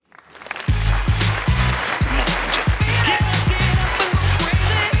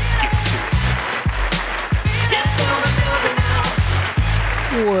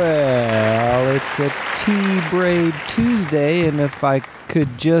a T-Braid Tuesday, and if I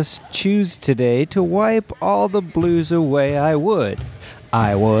could just choose today to wipe all the blues away, I would.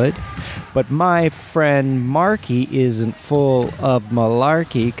 But my friend Marky isn't full of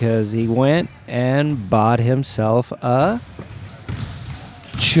malarkey because he went and bought himself a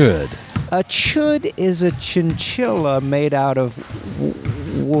Chud. A chud is a chinchilla made out of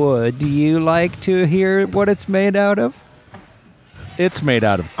wood. Do you like to hear what it's made out of? It's made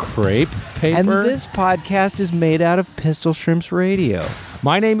out of crepe paper. And this podcast is made out of Pistol Shrimps Radio.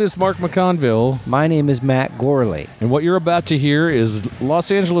 My name is Mark McConville. My name is Matt Gorley. And what you're about to hear is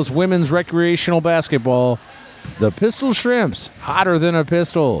Los Angeles women's recreational basketball. The Pistol Shrimps, hotter than a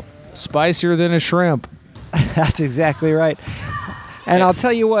pistol, spicier than a shrimp. That's exactly right. And I'll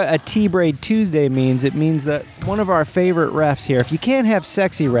tell you what a T-Braid Tuesday means. It means that one of our favorite refs here, if you can't have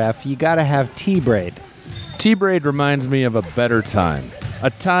sexy ref, you got to have T-Braid. T-Braid reminds me of a better time. A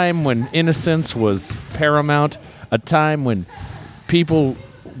time when innocence was paramount. A time when people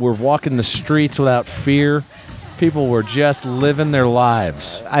were walking the streets without fear. People were just living their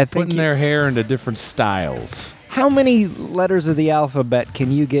lives, putting their hair into different styles. How many letters of the alphabet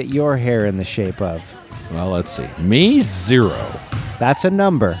can you get your hair in the shape of? Well, let's see. Me, 0. That's a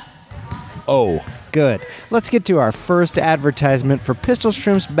number. Oh. Good. Let's get to our first advertisement for Pistol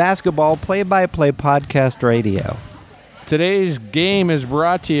Shrimps Basketball Play-by-Play Podcast Radio. Today's game is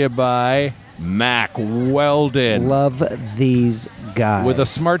brought to you by Mack Weldon. Love these guys. With a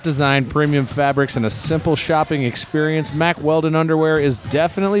smart design, premium fabrics, and a simple shopping experience, Mack Weldon underwear is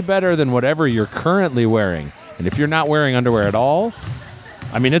definitely better than whatever you're currently wearing. And if you're not wearing underwear at all,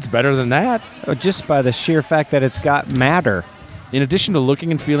 I mean, it's better than that. Just by the sheer fact that it's got matter. In addition to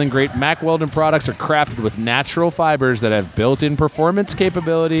looking and feeling great, Mack Weldon products are crafted with natural fibers that have built-in performance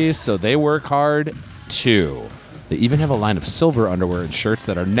capabilities, so they work hard, too. They even have a line of silver underwear and shirts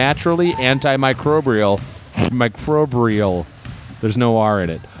that are naturally antimicrobial. Microbial. There's no R in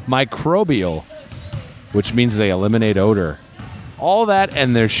it. Microbial, which means they eliminate odor. All that,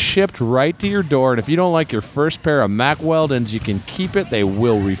 and they're shipped right to your door. And if you don't like your first pair of Mack Weldons, you can keep it. They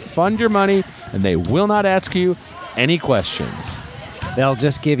will refund your money, and they will not ask you any questions. They'll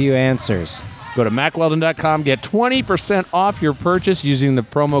just give you answers. Go to MackWeldon.com. Get 20% off your purchase using the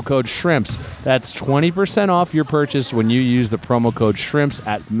promo code SHRIMPS. That's 20% off your purchase when you use the promo code SHRIMPS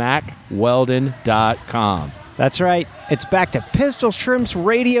at MackWeldon.com. That's right. It's back to Pistol Shrimps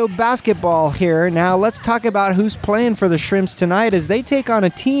Radio Basketball here. Now let's talk about who's playing for the Shrimps tonight as they take on a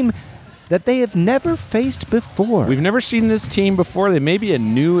team that they have never faced before. We've never seen this team before. They may be a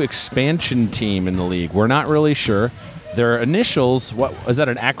new expansion team in the league. We're not really sure. Their initials, what is that,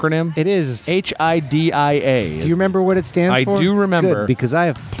 an acronym? It is. HIDIA. Do you remember what it stands for? I do remember. Good, because I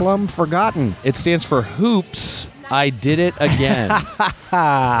have plumb forgotten. It stands for Hoops. I did it again.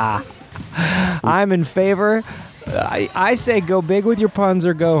 I'm in favor. I say go big with your puns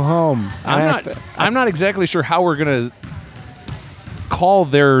or go home. I'm not exactly sure how we're going to call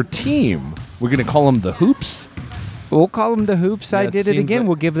their team. We're going to call them the Hoops? We'll call them the Hoops. I did it again.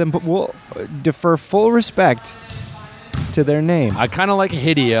 We'll defer full respect to their name. I kind of like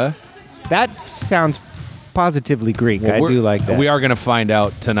Hydia. That sounds positively Greek. I do like that. We are going to find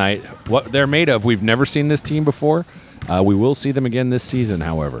out tonight what they're made of. We've never seen this team before. We will see them again this season,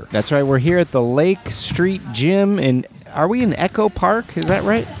 however. That's right. We're here at the Lake Street Gym. And are we in Echo Park? Is that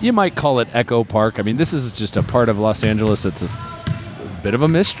right? You might call it Echo Park. I mean, this is just a part of Los Angeles. It's a bit of a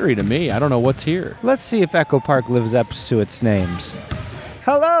mystery to me. I don't know what's here. Let's see if Echo Park lives up to its names.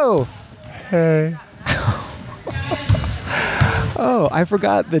 Hello. Hey. Oh, I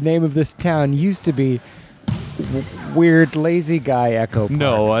forgot the name of this town used to be Weird Lazy Guy Echo Park.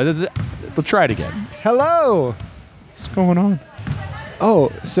 No, we'll try it again. Hello. What's going on?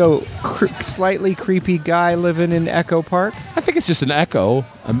 Oh, so slightly creepy guy living in Echo Park? I think it's just an echo.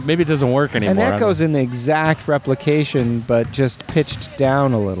 Maybe it doesn't work anymore. An echo's an exact replication, but just pitched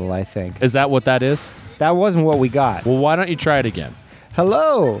down a little, I think. Is that what that is? That wasn't what we got. Well, why don't you try it again?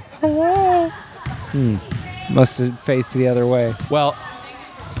 Hello. Hello. Must have faced the other way. Well,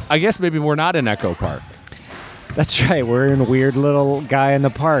 I guess maybe we're not in Echo Park. That's right. We're in Weird Little Guy in the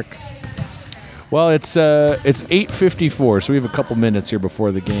Park. Well, it's 8:54, so we have a couple minutes here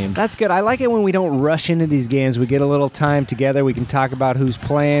before the game. That's good. I like it when we don't rush into these games. We get a little time together. We can talk about who's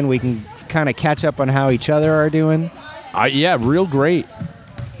playing. We can kind of catch up on how each other are doing. Yeah, real great.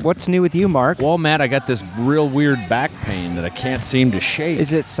 What's new with you, Mark? Well, Matt, I got this real weird back pain that I can't seem to shake.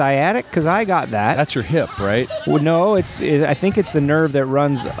 Is it sciatic? Because I got that. That's your hip, right? Well, no, I think it's the nerve that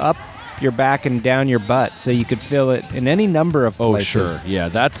runs up your back and down your butt, so you could feel it in any number of places. Oh, sure. Yeah,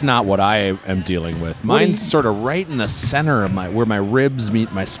 that's not what I am dealing with. Mine's sort of right in the center of where my ribs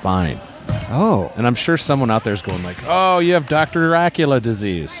meet my spine. Oh. And I'm sure someone out there is going like, oh, you have Dr. Dracula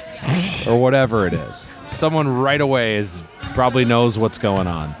disease or whatever it is. Someone right away probably knows what's going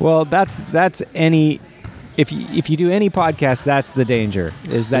on. Well, that's any. If you do any podcast, that's the danger.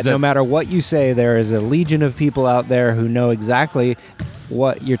 Is that no matter what you say, there is a legion of people out there who know exactly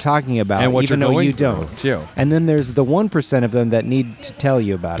what you're talking about, and what even you're though going you through, don't. too. And then there's the 1% of them that need to tell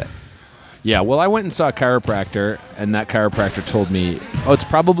you about it. Yeah, well, I went and saw a chiropractor, and that chiropractor told me, oh, it's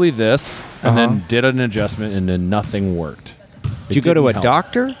probably this, and then did an adjustment, and then nothing worked. Did you go to a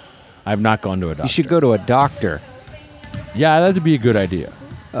doctor? I've not gone to a doctor. You should go to a doctor Yeah, that'd be a good idea.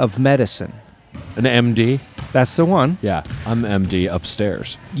 of medicine. An MD? That's the one. Yeah, I'm the MD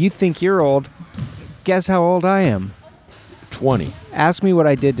upstairs. You think you're old. Guess how old I am. 20. Ask me what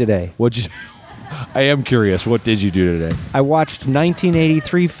I did today. What'd you... I am curious. What did you do today? I watched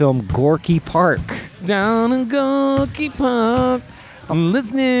 1983 film Gorky Park. Down in Gorky Park, I'm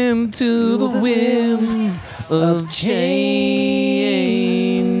listening to the winds of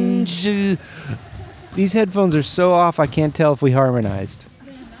change. These headphones are so off I can't tell if we harmonized.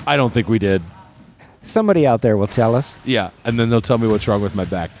 I don't think we did. Somebody out there will tell us. Yeah, and then they'll tell me what's wrong with my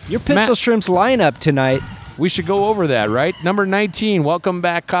back. Your Pistol Shrimps lineup tonight. We should go over that, right? Number 19, welcome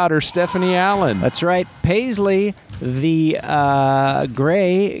back, Cotter, Stephanie Allen. That's right. Paisley, the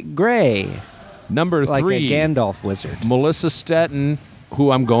gray. Number Like 3, a Gandalf wizard. Melissa Stetton, who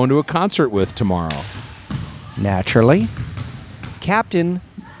I'm going to a concert with tomorrow. Naturally. Captain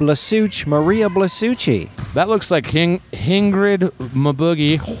Blasucci, Maria Blasucci. That looks like Ingrid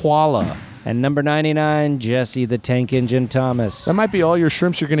Maboogie Hwala. And number 99, Jesse the Tank Engine Thomas. That might be all your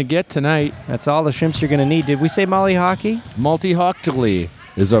shrimps you're going to get tonight. That's all the shrimps you're going to need. Did we say Molly Hockey? Multi Hockley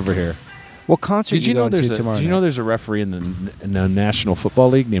is over here. What concert Did you know going there's to tomorrow Did you know night? there's a referee in the National Football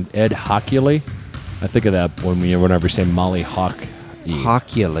League named Ed Hockley? I think of that whenever you say Molly Hockley.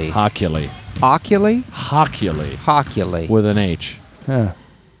 Hockley. Hockley. Hockley? Hockley. Hockley. With an H. Huh.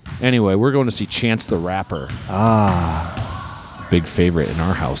 Anyway, we're going to see Chance the Rapper. Big favorite in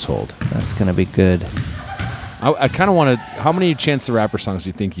our household. That's going to be good. I kind of want to... How many Chance the Rapper songs do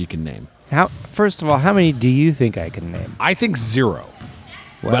you think you can name? First of all, how many do you think I can name? I think 0.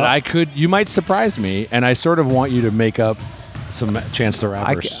 Well, But I could... You might surprise me, and I sort of want you to make up some Chance the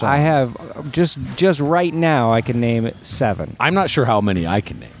Rapper songs. I have just right now I can name 7. I'm not sure how many I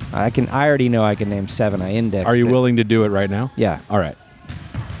can name. I already know I can name 7. I indexed Are you it. willing to do it right now? Yeah. All right.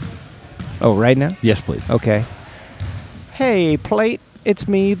 Oh, right now? Yes, please. Okay. Hey, plate, it's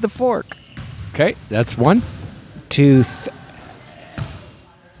me, the fork. Okay, that's 1. Tooth.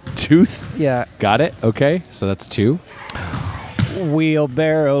 Tooth. Yeah. Got it. Okay, so that's 2.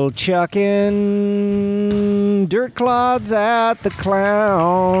 Wheelbarrow chucking dirt clods at the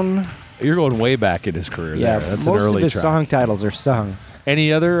clown. You're going way back in his career Yeah, there. That's most an early of his track. song titles are sung.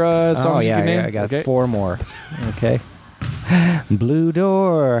 Any other songs you can name? I got Okay. 4 more. Okay. Blue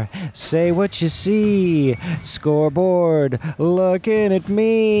door, say what you see. Scoreboard, looking at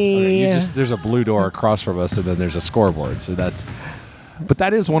me. Okay, there's a blue door across from us, and then there's a scoreboard. So that's... But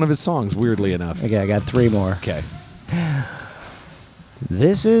that is one of his songs, weirdly enough. Okay, I got 3 more. Okay.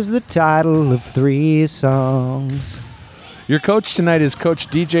 This is the title of 3 songs. Your coach tonight is Coach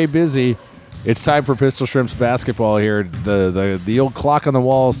DJ Busy. It's time for Pistol Shrimps basketball here. The old clock on the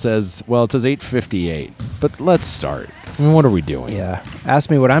wall says, well, it says 8:58. But let's start. I mean, what are we doing? Yeah.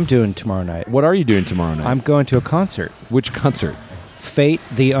 Ask me what I'm doing tomorrow night. What are you doing tomorrow night? I'm going to a concert. Which concert? Fate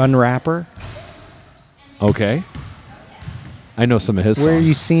the Unwrapper. Okay. I know some of his songs. Where are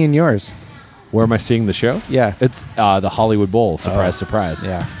you seeing yours? Where am I seeing the show? Yeah. It's the Hollywood Bowl. Surprise, surprise.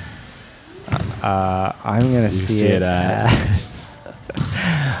 Yeah. I'm going to see see it it at-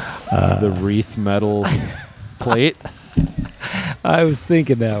 The wreath metal plate. I was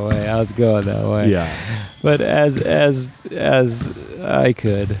thinking that way. I was going that way. Yeah. But as I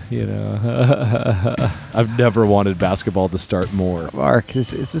could, I've never wanted basketball to start more. Mark,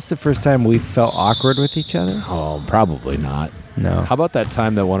 is this the first time we felt awkward with each other? Oh, probably not. No. How about that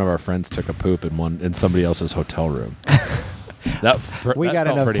time that one of our friends took a poop in somebody else's hotel room? We got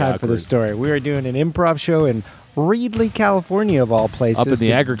felt enough pretty time for this awkward. story. We were doing an improv show in Reedley, California, of all places. Up in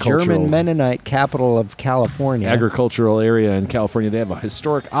the agricultural- German Mennonite capital of California. Agricultural area in California. They have a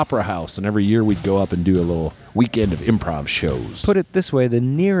historic opera house, and every year we'd go up and do a little weekend of improv shows. Put it this way, the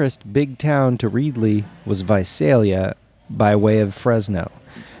nearest big town to Reedley was Visalia by way of Fresno.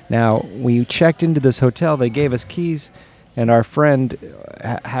 Now, we checked into this hotel. They gave us keys, and our friend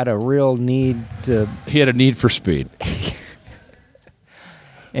had a real need to... He had a need for speed.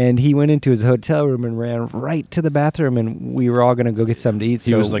 And he went into his hotel room and ran right to the bathroom, and we were all going to go get something to eat.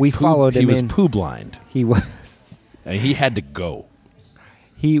 He So was like we poo- followed him He was in. poo blind, He was. and he had to go.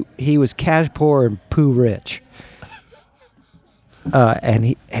 He was cash poor and poo rich.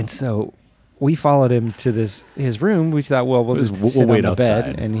 And so we followed him to his room. We thought, well, we'll just sit wait on the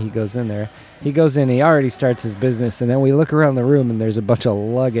outside. bed, and he goes in there. He goes in. He already starts his business, and then we look around the room, and there's a bunch of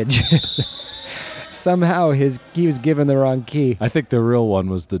luggage. Somehow he was given the wrong key. I think the real one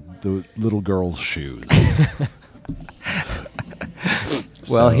was the little girl's shoes.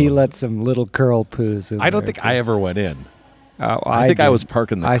 Well, he let some little curl poos in I don't there, think too. I ever went in. I think I did. was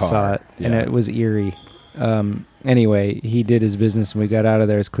parking the car. I saw it, and Yeah. it was eerie. Anyway, he did his business, and we got out of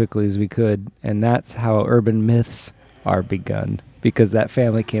there as quickly as we could. And that's how urban myths are begun, because that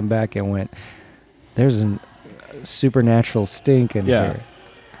family came back and went, there's a supernatural stink in Yeah. here.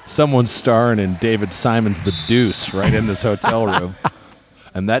 Someone's starring in David Simon's The Deuce right in this hotel room.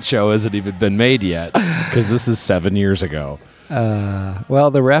 And that show hasn't even been made yet because this is 7 years ago. Well,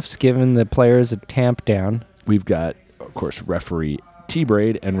 the ref's given the players a tamp down. We've got, of course, referee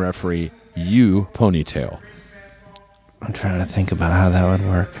T-Braid and referee U Ponytail. I'm trying to think about how that would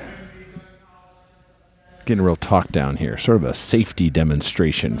work. Getting a real talk down here. Sort of a safety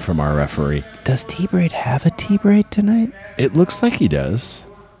demonstration from our referee. Does T-Braid have a T-Braid tonight? It looks like he does.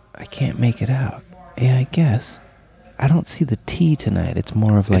 I can't make it out. Yeah, I guess. I don't see the T tonight. It's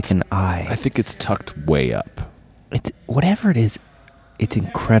more of like an I. I think it's tucked way up. It's whatever it is, it's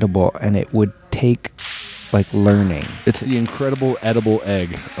incredible, and it would take like learning. It's the incredible edible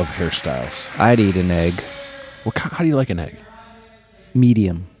egg of hairstyles. I'd eat an egg. How do you like an egg?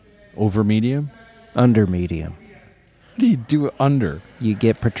 Medium, Over medium? under medium. What do you do it under? You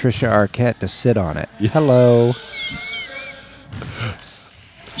get Patricia Arquette to sit on it. Yeah. Hello.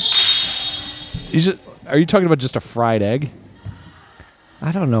 Are you talking about just a fried egg?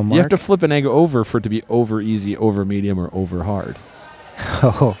 I don't know, Mark. You have to flip an egg over for it to be over easy, over medium, or over hard.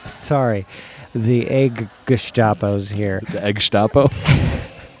 Oh, sorry. The egg Gestapo's here. The egg Gestapo?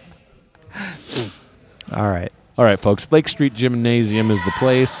 All right. All right, folks. Lake Street Gymnasium is the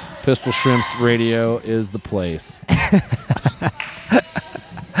place. Pistol Shrimps Radio is the place.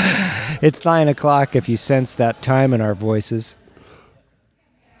 It's 9 o'clock if you sense that time in our voices.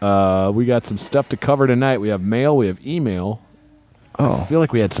 We got some stuff to cover tonight. We have mail. We have email. I feel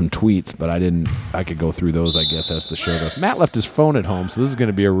like we had some tweets, but I could go through those, I guess, as the show goes. Matt left his phone at home, so this is going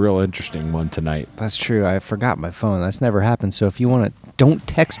to be a real interesting one tonight. That's true. I forgot my phone. That's never happened. So if you want to, don't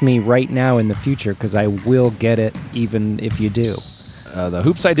text me right now in the future, because I will get it even if you do. The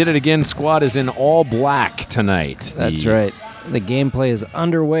Hoops I Did It Again squad is in all black tonight. That's right. The gameplay is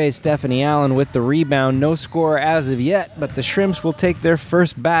underway. Stephanie Allen with the rebound. No score as of yet, but the Shrimps will take their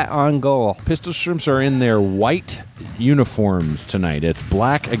first bat on goal. Pistol Shrimps are in their white uniforms tonight. It's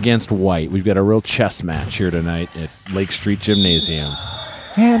black against white. We've got a real chess match here tonight at Lake Street Gymnasium.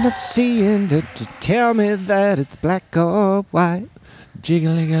 And it's seeing to tell me that it's black or white.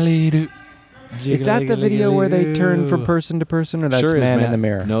 Jiggly-gally-doo. Is that the video where they turn from person to person, or that's Sure is, Man in Matt. the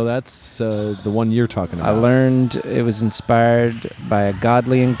Mirror? No, that's the one you're talking I about. learned it was inspired by a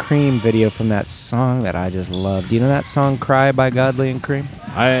Godly and Cream video from that song that I just love. Do you know that song, Cry by Godly and Cream?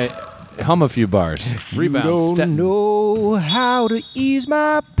 I hum a few bars. Rebound. You don't know how to ease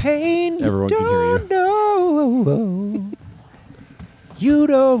my pain. Everyone can hear you. Know. You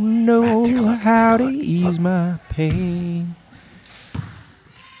don't know how to ease my pain.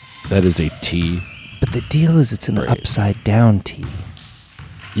 That is a T. But the deal is it's an Braid. upside down T.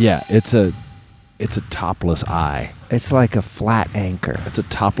 Yeah, it's a topless I. It's like a flat anchor. It's a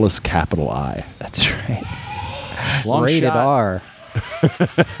topless capital I. That's right. Long Rated shot. R.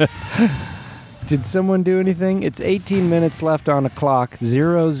 Did someone do anything? It's 18 minutes left on the clock.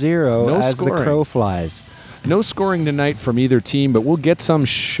 0-0 No as scoring. the crow flies. No scoring tonight from either team, but we'll get some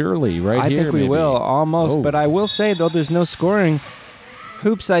surely right I here. think we maybe. will, almost. Oh. But I will say, though, there's no scoring.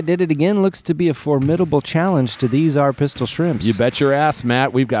 Hoops, I Did It Again looks to be a formidable challenge to these our Pistol Shrimps. You bet your ass,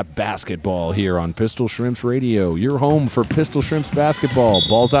 Matt. We've got basketball here on Pistol Shrimps Radio. Your home for Pistol Shrimps basketball.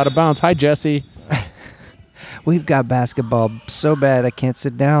 Ball's out of bounds. Hi, Jesse. We've got basketball so bad I can't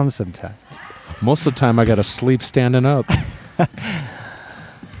sit down sometimes. Most of the time, I got to sleep standing up.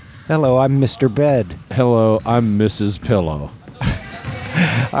 Hello, I'm Mr. Bed. Hello, I'm Mrs. Pillow.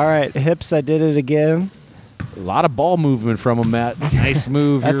 All right, Hips, I Did It Again. A lot of ball movement from him, Matt. Nice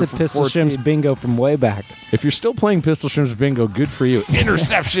move. That's here a from Pistol 14. Shrimps bingo from way back. If you're still playing Pistol Shrimps Bingo, good for you.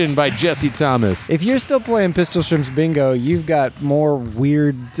 Interception by Jesse Thomas. If you're still playing Pistol Shrimps Bingo, you've got more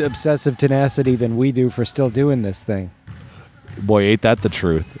weird obsessive tenacity than we do for still doing this thing. Boy, ain't that the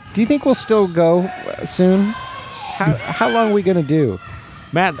truth. Do you think we'll still go soon? How long are we going to do?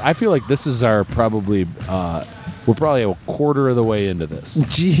 Matt, I feel like this is our probably We're probably a quarter of the way into this.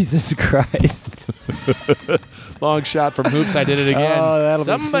 Jesus Christ. Long shot from Hoops. I did it again. Oh, that'll be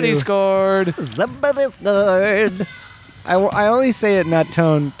Somebody two. scored. Somebody scored. I only say it in that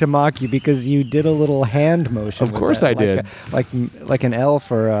tone to mock you because you did a little hand motion. Of with course that, I did. like an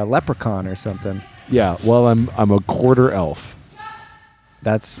elf or a leprechaun or something. Yeah, well, I'm a quarter elf.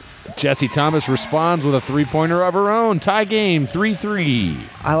 That's. Jesse Thomas responds with a three-pointer of her own. Tie game, 3-3.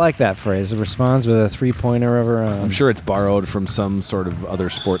 I like that phrase. It responds with a 3-pointer of her own. I'm sure it's borrowed from some sort of other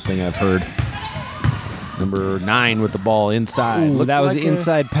sport thing I've heard. Number 9 with the ball inside. Ooh, Looked that was like the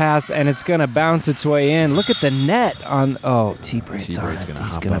inside pass, and it's going to bounce its way in. Look at the net on. Oh, T-Braid's on T-Braid's it. gonna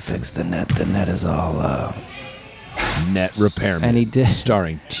He's hop going to up fix the net. The net is all. Net repairman. And he did.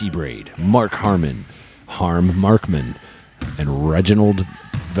 Starring T-Braid, Mark Harmon, Harm Markman, and Reginald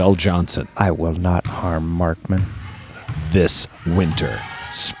Vell Johnson. I will not harm Markman. This winter,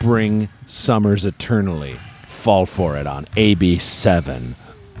 spring, summers eternally. Fall for it on AB7.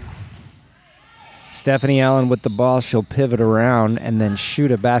 Stephanie Allen with the ball. She'll pivot around and then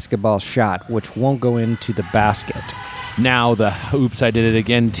shoot a basketball shot, which won't go into the basket. Now the Oops, I Did It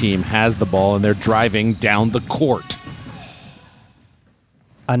Again team has the ball, and they're driving down the court.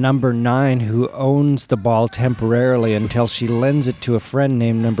 A number 9 who owns the ball temporarily until she lends it to a friend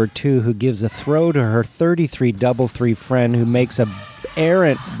named number 2 who gives a throw to her 33-3 friend who makes a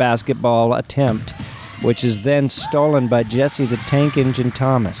errant basketball attempt, which is then stolen by Jesse the Tank Engine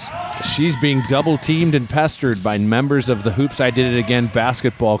Thomas. She's being double-teamed and pestered by members of the Hoops I Did It Again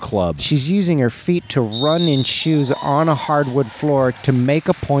basketball club. She's using her feet to run in shoes on a hardwood floor to make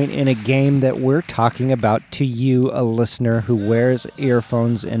a point in a game that we're talking about to you, a listener who wears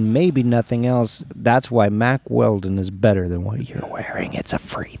earphones and maybe nothing else. That's why Mac Weldon is better than what you're wearing. It's a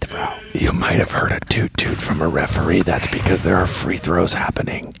free throw. You might have heard a toot-toot from a referee. That's because there are free throws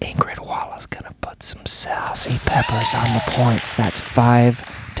happening. Ingrid Walla's gonna put some saucy peppers on the points. That's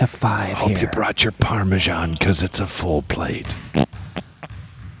 5-5 Hope here. you brought your Parmesan, because it's a full plate.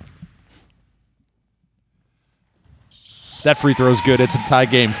 That free throw's good. It's a tie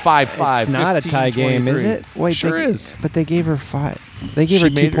game. 5-5. It's not a tie game, is it? Wait, sure is. But they gave her 5. They gave She her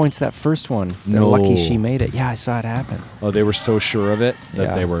 2 made her- points that first one. They're No. lucky she made it. Yeah, I saw it happen. Oh, they were so sure of it that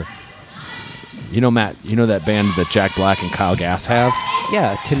Yeah. they were. You know, Matt, you know that band that Jack Black and Kyle Gass have?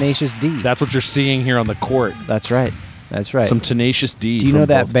 Yeah, Tenacious D. That's what you're seeing here on the court. That's right. That's right. Some Tenacious D. Do you from know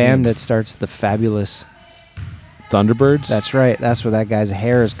that both band teams. that starts the Fabulous? Thunderbirds? That's right. That's where that guy's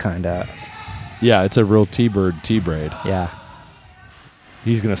hair is kind of. Yeah, it's a real T-Bird T-Braid. Yeah.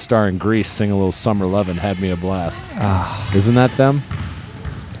 He's going to star in Grease, sing a little Summer Lovin', Had Me a Blast. Ah. Isn't that them?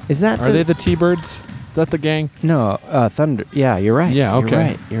 Is that Are they the T-Birds? Is that the gang? No, Thunder. Yeah, you're right. Yeah, okay. You're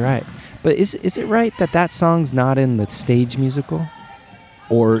right. You're right. But is it right that song's not in the stage musical?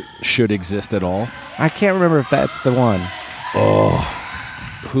 Or should exist at all? I can't remember if that's the one.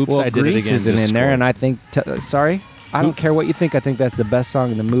 Hoops, Well, I Did It Grease Again. isn't just in there, scored. and I think. Sorry, I don't care what you think. I think that's the best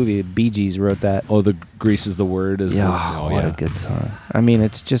song in the movie. Bee Gees wrote that. Oh, the Grease is the word? What a good song. I mean,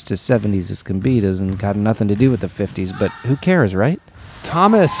 it's just as 70s as can be. It doesn't got nothing to do with the 50s, but who cares, right?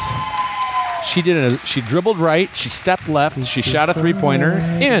 Thomas. She dribbled right, she stepped left, she shot a three-pointer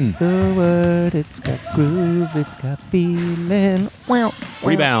in. It's the word, it's got groove, it's got feeling. Wow, wow,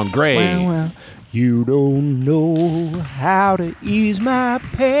 Rebound, Gray. wow, wow. You don't know how to ease my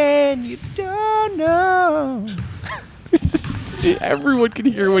pain. You don't know. Everyone can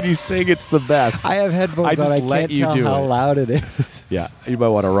hear when you sing. It's the best. I have headphones I just on. I let can't you tell do how it. loud it is. Yeah, you might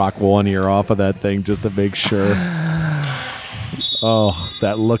want to rock one ear off of that thing just to make sure. Oh,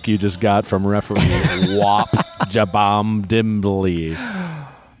 that look you just got from referee Wop Jabam Dimbley.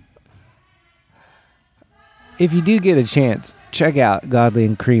 If you do get a chance, check out Godley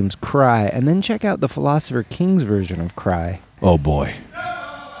and Cream's Cry, and then check out the Philosopher King's version of Cry. Oh boy.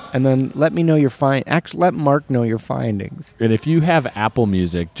 And then let me know your let Mark know your findings. And if you have Apple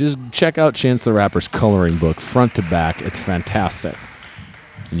Music, just check out Chance the Rapper's coloring book, front to back. It's fantastic.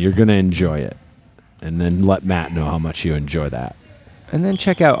 And you're going to enjoy it. And then let Matt know how much you enjoy that. And then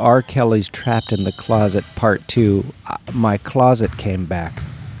check out R. Kelly's Trapped in the Closet Part 2, My Closet Came Back.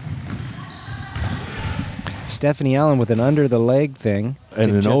 Stephanie Allen with an under the leg thing. And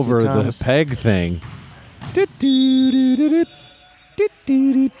to an Jesse over Thomas. the peg thing. Do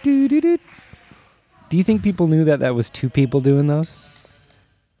you think people knew that was 2 people doing those?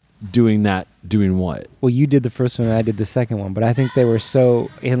 Doing what? Well, you did the first one and I did the second one, but I think they were so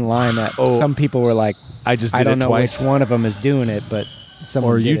in line that some people were like, I just I did don't it know twice. which one of them is doing it, but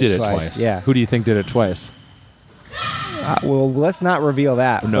someone Or you did it twice. twice. Yeah. Who do you think did it twice? Well, let's not reveal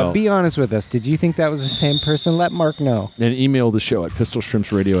that. No. But be honest with us. Did you think that was the same person? Let Mark know. And email the show at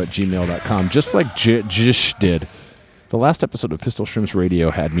pistolshrimpsradio@gmail.com, just like Jish did. The last episode of Pistol Shrimps Radio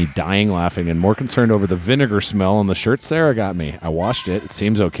had me dying laughing and more concerned over the vinegar smell on the shirt Sarah got me. I washed it. It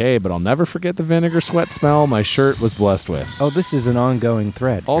seems okay, but I'll never forget the vinegar sweat smell my shirt was blessed with. Oh, this is an ongoing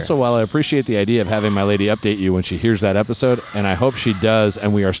thread. Also, while I appreciate the idea of having my lady update you when she hears that episode, and I hope she does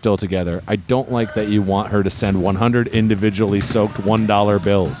and we are still together, I don't like that you want her to send 100 individually soaked $1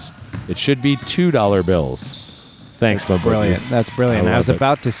 bills. It should be $2 bills. Thanks, my Brilliant. bookies. That's brilliant. I love was it.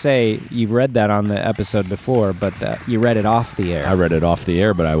 about to say you read that on the episode before, but you read it off the air. I read it off the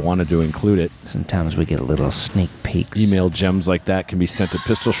air, but I wanted to include it. Sometimes we get little sneak peeks. Email gems like that can be sent to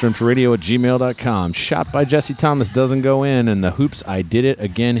pistolshrimpsradio@gmail.com. Shot by Jesse Thomas doesn't go in, and the Hoops I Did It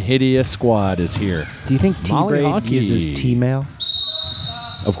Again Hideous Squad is here. Do you think Molly T-Braid Hockey. uses T-mail?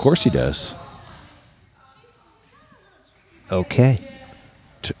 Of course he does. Okay.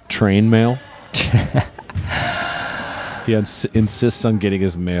 Train mail. He insists on getting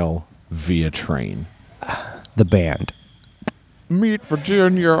his mail via train. The band. Meet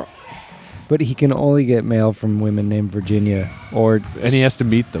Virginia. But he can only get mail from women named Virginia or And he has to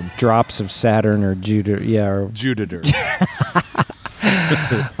meet them. drops of Saturn or Jupiter. Yeah. Or, Jupiter.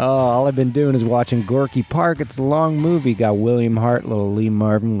 all I've been doing is watching Gorky Park. It's a long movie. Got William Hart, little Lee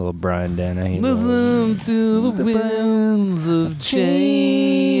Marvin, little Brian Dennehy. Listen to the winds of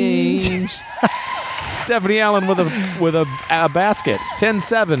change. Stephanie Allen with a basket.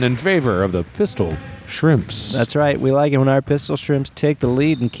 10-7 in favor of the Pistol Shrimps. That's right. We like it when our Pistol Shrimps take the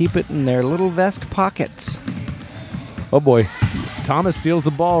lead and keep it in their little vest pockets. Oh boy. Thomas steals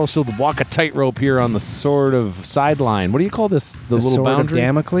the ball. She'll walk a tightrope here on the sort of sideline. What do you call this? The little sword boundary? of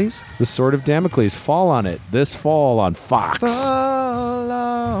Damocles? The Sword of Damocles. Fall on it this fall on Fox. Fall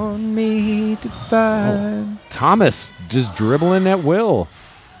on me to find. Thomas just dribbling at will.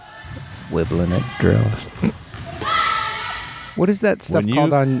 Wibbling it drill. What is that stuff When you-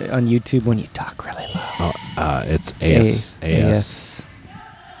 called on YouTube when you talk really loud? It's ASM.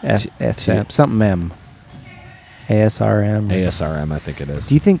 Something M. ASRM. ASRM, I think it is.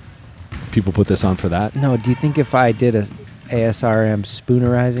 Do you think, People put this on for that? no, do you think if I did a ASRM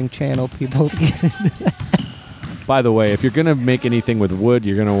spoonerizing channel, people would get into that? By the way, if you're going to make anything with wood,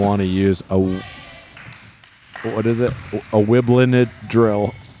 you're going to want to use what is it? A Wiblin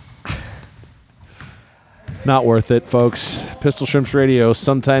drill. Not worth it, folks. Pistol Shrimps Radio,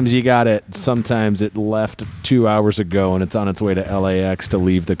 sometimes you got it. Sometimes it left 2 hours ago and it's on its way to LAX to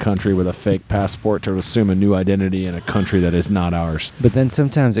leave the country with a fake passport to assume a new identity in a country that is not ours. But then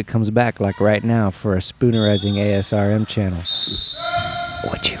sometimes it comes back, like right now, for a spoonerizing ASRM channel.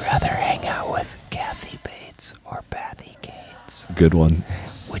 Would you rather hang out with Kathy Bates or Bathy Gates? Good one.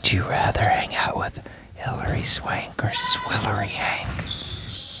 Would you rather hang out with Hillary Swank or Swillery Hank?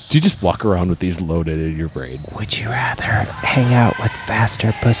 Do you just walk around with these loaded in your brain? Would you rather hang out with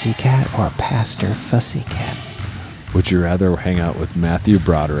Faster Pussycat or Pastor Fussycat? Would you rather hang out with Matthew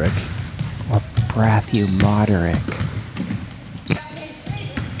Broderick? Or Brathu Moderick?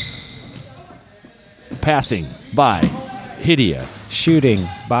 Passing by Hidia. Shooting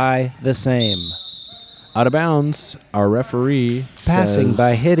by the same. Out of bounds, our referee Passing says,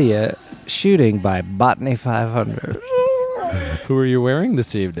 by Hidia. Shooting by Botany 500. Who are you wearing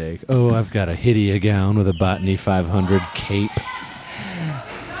this evening? Oh, I've got a Hidia gown with a Botany 500 cape.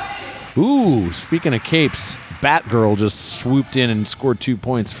 Ooh, speaking of capes, Batgirl just swooped in and scored 2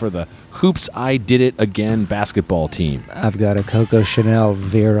 points for the Hoops I Did It Again basketball team. I've got a Coco Chanel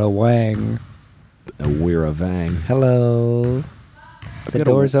Vera Wang. A Weira Vang. Hello. The got a-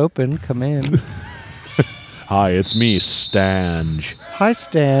 door's open. Come in. Hi, it's me, Stange. Hi,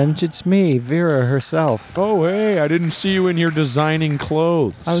 Stange. It's me, Vera herself. Oh, hey, I didn't see you in here designing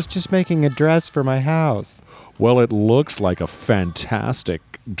clothes. I was just making a dress for my house. Well, it looks like a fantastic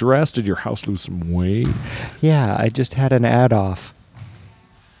dress. Did your house lose some weight? Yeah, I just had an ad off.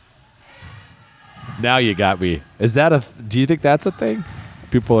 Now you got me. Is that do you think that's a thing?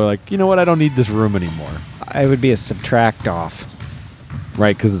 People are like, you know what? I don't need this room anymore. I would be a subtract off.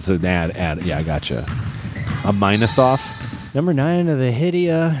 Right, because it's an ad. Yeah, I gotcha. A minus off? Number 9 of the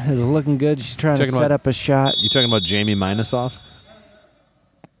Hidia is looking good. She's trying to Talking set about- up a shot. You talking about Jamie minus off?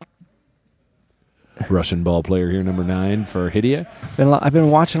 Russian ball player here, number 9 for Hidia. I've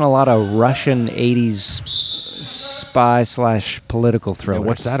been watching a lot of Russian 80s spy/political Yeah, thrillers.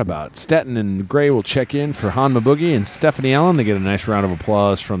 what's that about? Stetton and Gray will check in for Hanma Boogie and Stephanie Allen. They get a nice round of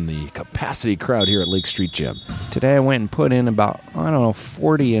applause from the capacity crowd here at Lake Street Gym. Today I went and put in about,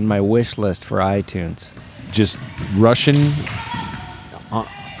 40 in my wish list for iTunes. Just Russian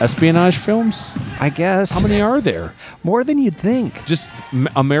espionage films? I guess. How many are there? More than you'd think. Just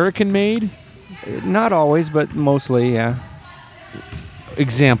American made? Not always, but mostly, yeah.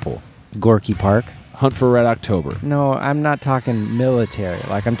 Example. Gorky Park. Hunt for Red October. No, I'm not talking military.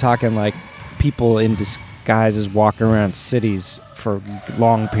 Like, I'm talking like people in disguises walking around cities for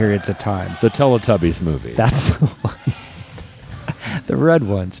long periods of time. The Teletubbies movie. That's the one. The red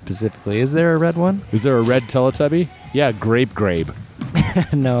one specifically. Is there a red one? Is there a red Teletubby? Yeah, Grape.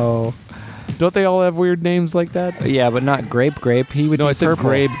 No. Don't they all have weird names like that? Yeah, but not Grape. He would No, be I said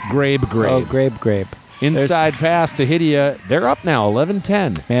purple. Grape. Oh, Grape. Inside pass to Hidia. They're up now,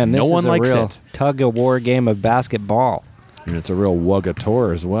 11-10. Man, this no one is a likes real it. tug-of-war game of basketball. And it's a real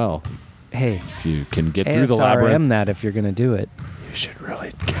Wuggator as well. Hey, If you can get through the ASRM labyrinth. that if you're going to do it. You should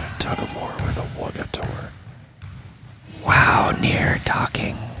really get a tug of war with a Wuggator. Wow, near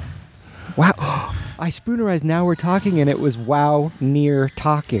talking. Wow. I spoonerized now we're talking and it was wow, near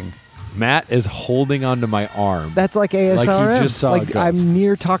talking. Matt is holding onto my arm. That's like ASRM. Like he just saw a like ghost. I'm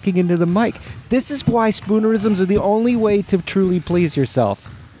near talking into the mic. This is why spoonerisms are the only way to truly please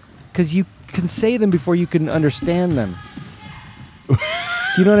yourself. Because you can say them before you can understand them. Do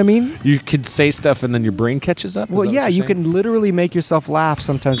you know what I mean? You can say stuff and then your brain catches up? Is Well, that what yeah, you're you saying? can literally make yourself laugh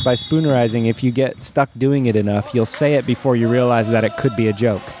sometimes by spoonerizing. If you get stuck doing it enough, you'll say it before you realize that it could be a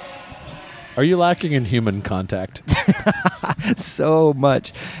joke. Are you lacking in human contact? So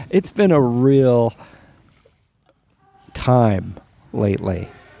much. It's been a real time lately,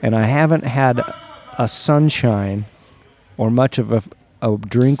 and I haven't had a sunshine or much of a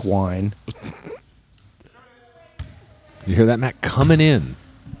drink wine. You hear that, Matt? Coming in.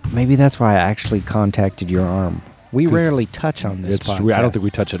 Maybe that's why I actually contacted your arm. We 'Cause rarely touch on this podcast. I don't think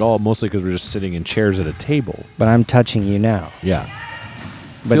we touch at all, mostly because we're just sitting in chairs at a table. But I'm touching you now. Yeah.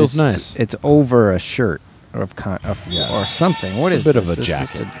 But Feels it's, nice. It's over a shirt Yeah. or something. What It's is a bit of this? a This is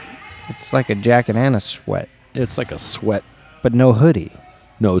jacket. it's like a jacket and a sweat, It's like a sweat. but no hoodie.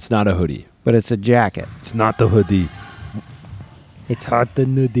 No, it's not a hoodie. But it's a jacket. It's not the hoodie. It's hot the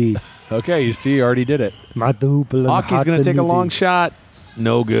nudie. Okay, you see, you already did it. Hockey's Hockey's going to take a long shot.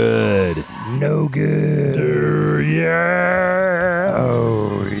 No good. No good. Yeah.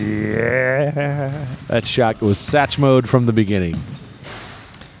 Oh yeah. That shot was Satch mode from the beginning.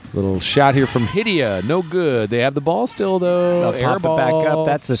 Little shot here from Hidia. No good. They have the ball still, though. They'll pop it back up.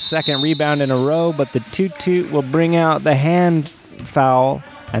 That's the second rebound in a row, but the toot-toot will bring out the hand foul,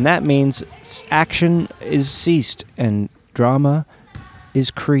 and that means action is ceased and drama is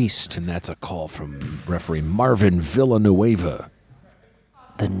creased. And that's a call from referee Marvin Villanueva.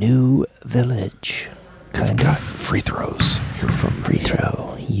 The new village. I've got free throws here from Free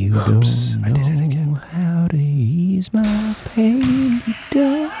throw. You don't I did it again. know how to ease my pain. You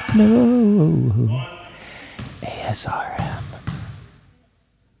don't know. ASRM.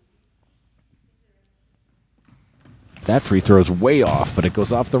 That free throw is way off, but it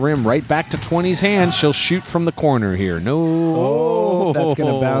goes off the rim right back to 20's hand. She'll shoot from the corner here. No. Oh, that's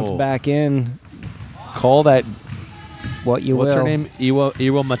going to bounce back in. Call that. What you What's will. her name? Iwa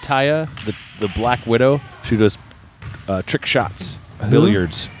Mataya, the Black Widow. She does trick shots,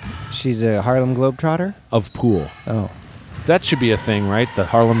 billiards She's a Harlem Globetrotter? of pool. Oh. That should be a thing, right? The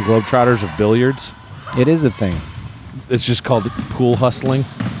Harlem Globetrotters of billiards. It is a thing. It's just called pool hustling.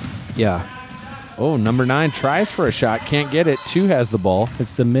 Yeah. Oh, number 9 tries for a shot, can't get it. 2 has the ball.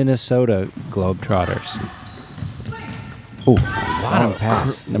 It's the Minnesota Globetrotters. Oh, long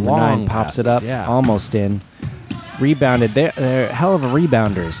pass. Number 9 pops it passes, up. yeah. Almost in. Rebounded. They're hell of a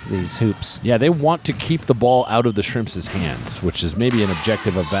rebounders, these hoops. Yeah, they want to keep the ball out of the Shrimps' hands, which is maybe an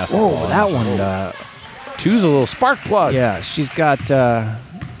objective of basketball. Whoa, that one. 2's a little spark plug. Yeah, she's got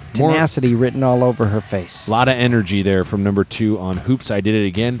tenacity written all over her face. A lot of energy there from number 2 on Hoops. I Did It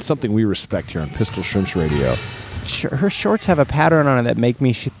Again. Something we respect here on Pistol Shrimps Radio. Her shorts have a pattern on it that make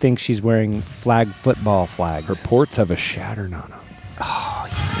me think she's wearing football flags. Her ports have a shattern on them.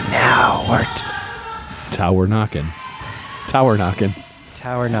 Now we're Tower knocking. Tower knocking.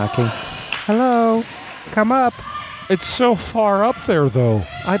 tower knocking. Hello, come up. It's so far up there, though.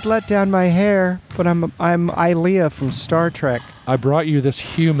 I'd let down my hair, but I'm Ilea from Star Trek. I brought you this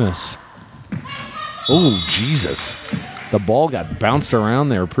humus. Oh, Jesus. The ball got bounced around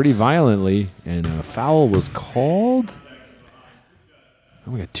there pretty violently, and a foul was called.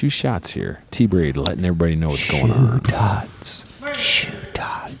 Oh, we got 2 shots here. T-Braid letting everybody know what's going on. Tots. Shoe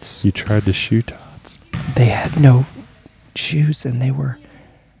tots. You tried the shoe tots. They had no shoes and they were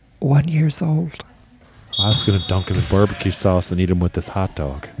 1 year old. I was going to dunk him in barbecue sauce and eat him with this hot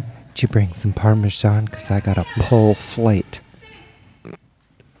dog. Did you bring some Parmesan? Because I got a pull flight.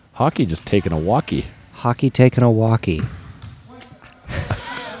 Hockey just taking a walkie. Hockey taking a walkie.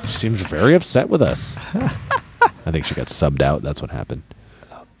 She seems very upset with us. I think she got subbed out. That's what happened.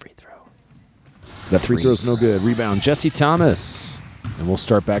 Oh, free throw. That free throw's no good. Rebound, Jesse Thomas. and we'll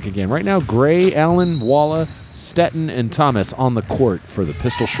start back again. Right now, Gray, Allen, Walla, Stetton, and Thomas on the court for the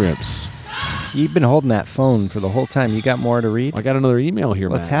Pistol Shrimps. You've been holding that phone for the whole time. You got more to read? I got another email here,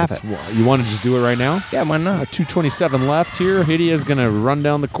 Let's Matt. have it. You want to just do it right now? Yeah, why not? 2:27 left here. Hidia's going to run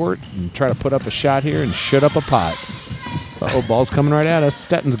down the court and try to put up a shot here and shut up a pot. Uh-oh, ball's coming right at us.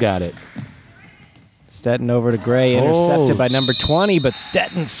 Stetton's got it. Stetton over to Gray, intercepted by number 20, but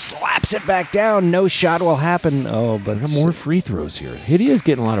Stetton slaps it back down. No shot will happen. Oh, but We got more free throws here. Hidia's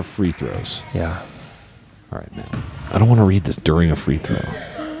getting a lot of free throws. Yeah. All right, Matt. I don't want to read this during a free throw.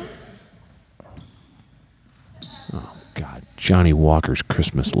 Oh, God. Johnny Walker's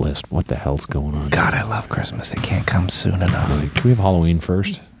Christmas list. What the hell's going on? God, I love Christmas. It can't come soon enough. Can we have Halloween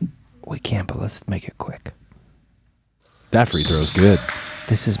first? We can't, but let's make it quick. That free throw's good.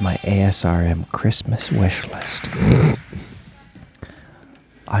 This is my ASRM Christmas wish list.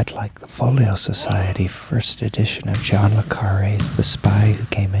 I'd like the Folio Society first edition of John le Carré's The Spy Who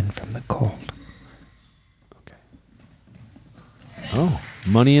Came In From the Cold. Oh,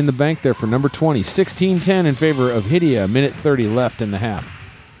 money in the bank there for number 20. 16-10 in favor of Hidia. Minute 30 left in the half.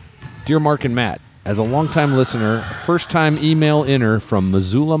 Dear Mark and Matt, as a longtime listener, first-time email inner from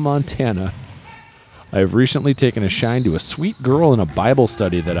Missoula, Montana, I have recently taken a shine to a sweet girl in a Bible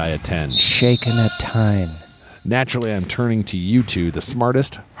study that I attend. Shaken at time. Naturally, I'm turning to you two, the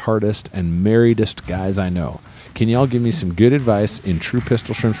smartest, hardest, and marriedest guys I know. Can y'all give me some good advice in true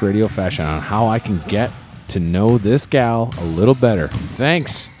Pistol Shrimps radio fashion on how I can get to know this gal a little better?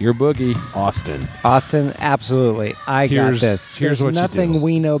 Thanks, your boogie, Austin. Austin, absolutely. I got this. Here's There's what you nothing do.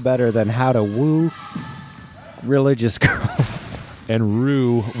 we know better than how to woo religious girls. And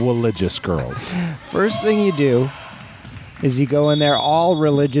rue religious girls. First thing you do is you go in there, all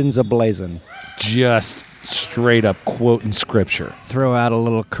religions ablazing. Just straight up quoting scripture. Throw out a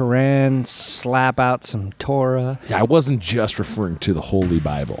little Quran, slap out some Torah. Yeah, I wasn't just referring to the Holy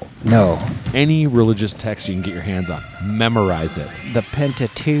Bible. No, Any religious text you can get your hands on, memorize it. the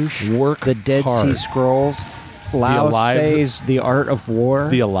Pentateuch, Work the Dead hard. Sea Scrolls, Lao Alive- Tse's The Art of War,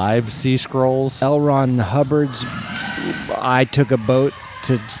 The Alive Sea Scrolls. L. Ron Hubbard's I Took a Boat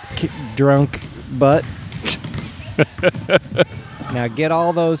to Drunk Butt. Now get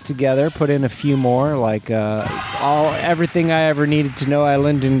all those together, put in a few more, like everything I ever needed to know I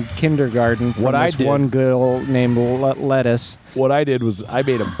learned in kindergarten from What I this did- one girl named Lettuce. What I did was I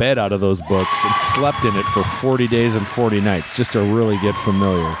made a bed out of those books and slept in it for 40 days and 40 nights just to really get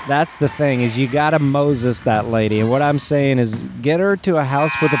familiar. That's the thing, is you gotta Moses that lady. And what I'm saying is get her to a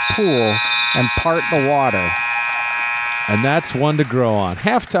house with a pool and part the water. And that's one to grow on.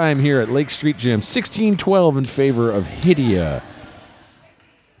 Halftime here at Lake Street Gym, 16-12 in favor of Hidia.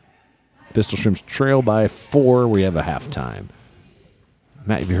 Pistol Shrimps trail by 4. We have a halftime.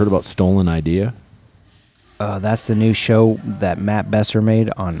 Matt, have you heard about Stolen Idea? That's the new show that Matt Besser made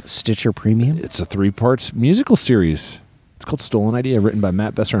on Stitcher Premium. It's a 3-part musical series. It's called Stolen Idea, written by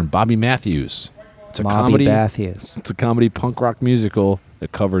Matt Besser and Bobby Matthews. It's a comedy. Matthews. It's a comedy punk rock musical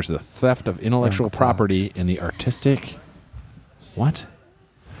that covers the theft of intellectual Punk rock. property in the artistic. What?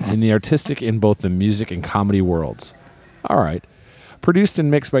 In the artistic in both the music and comedy worlds. All right. Produced and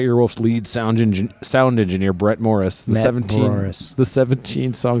mixed by Earwolf's lead sound engineer Brett Morris. The Matt 17 Morris. The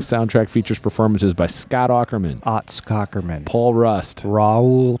 17-song soundtrack features performances by Scott Aukerman, Otts Cockerman. Paul Rust,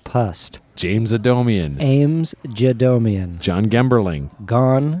 Raoul Pust. James Adomian, Ames Jadomian. John Gemberling,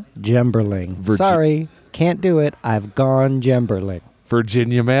 Gone Gemberling. Sorry, can't do it. I've gone Gemberling.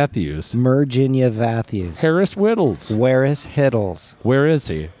 Virginia Matthews, Virginia Matthews. Harris Whittles. Where's Hiddles? Where is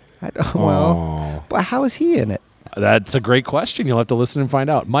he? I don't, well, but how is he in it? That's a great question. You'll have to listen and find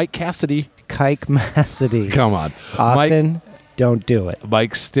out. Mike Cassidy. Kike Massady. Come on. Austin, don't do it.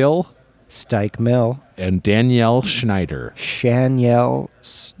 Mike Still Stike Mill. and Danielle Schneider. Shaniel.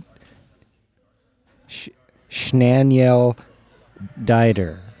 Schnaniel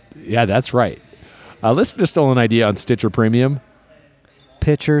Dieter. Yeah, that's right. Listen to Stolen Idea on Stitcher Premium.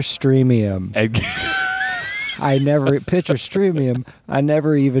 Pitcher Streamium. And Pitcher Streamium. I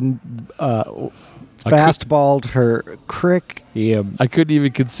never even fastballed her crickium. I couldn't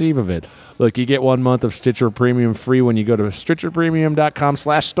even conceive of it. Look, you get 1 month of Stitcher Premium free when you go to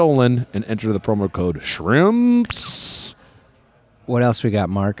stitcherpremium.com/stolen and enter the promo code SHRIMPS. What else we got,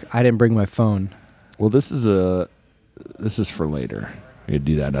 Mark? I didn't bring my phone. Well, this is for later. You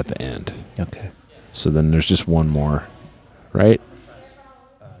do that at the end. Okay. So then there's just one more, right?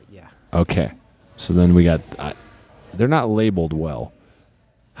 Yeah. Okay. So then we got... they're not labeled well.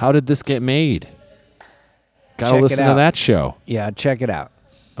 How did this get made? Gotta Check it listen to out. that show. Yeah, check it out.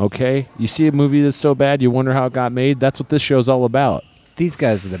 Okay? You see a movie that's so bad, you wonder how it got made? That's what this show's all about. These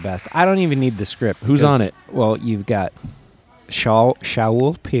guys are the best. I don't even need the script. Who's because- on it? Well, you've got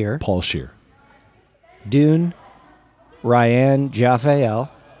Shaul Peer, Paul Scheer. Dune, Ryan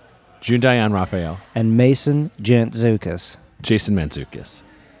Jaffael, June Diane Raphael. and Mason Jantzoukas. Jason Mantzoukas.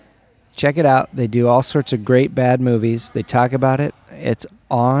 Check it out. They do all sorts of great bad movies. They talk about it. It's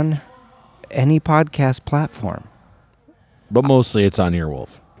on any podcast platform. But mostly it's on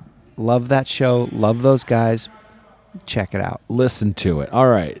Earwolf. Love that show. Love those guys. Check it out. Listen to it. All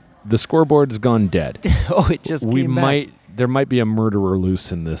right. The scoreboard has gone dead. Oh, it just came back. There might be a murderer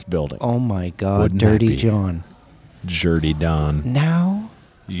loose in this building. Oh my God, Wouldn't that Dirty be? John. Dirty Don. Now,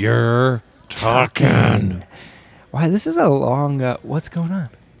 You're talking. why this is a long. What's going on?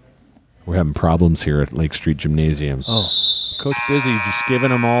 We're having problems here at Lake Street Gymnasium. Oh, Coach Busy just giving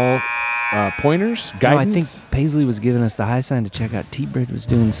them all pointers, no, I guidance. think Paisley was giving us the high sign to check out. T-Bird was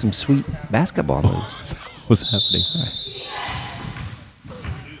doing some sweet basketball moves. What's happening?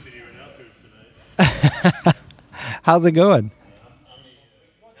 How's it going?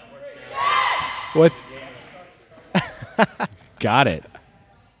 What? Got it.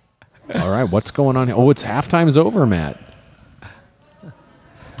 All right, what's going on here? Oh, it's halftime's over, Matt.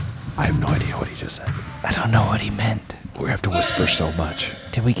 I have no idea what he just said. I don't know what he meant. We have to whisper so much.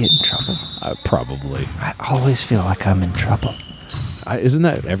 Did we get in trouble? Probably. I always feel like I'm in trouble. Isn't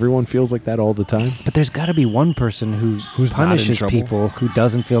that everyone feels like that all the time? But there's got to be one person who's not in punishes trouble? people who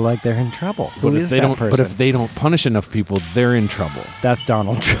doesn't feel like they're in trouble. Who is that person? But if they don't punish enough people, they're in trouble. That's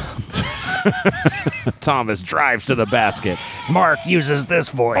Donald Trump. Thomas drives to the basket. Mark uses this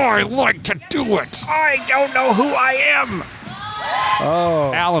voice. I like to do it. I don't know who I am.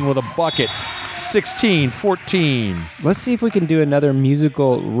 Oh. Allen with a bucket. 16-14. Let's see if we can do another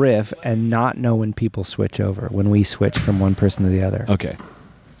musical riff and not know when people switch over, when we switch from one person to the other. Okay.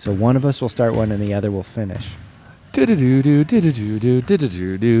 So one of us will start one and the other will finish. Do-do-do-do, do-do-do-do,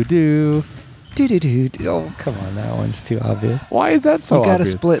 do-do-do-do-do. Do-do-do. Oh, come on. That one's too obvious. Why is that so You got to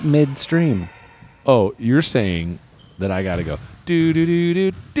obvious? split midstream. Oh, you're saying that I got to go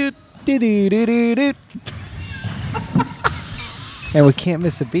do-do-do-do-do. Do-do-do-do-do. And we can't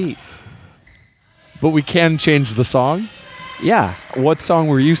miss a beat. But we can change the song? Yeah. What song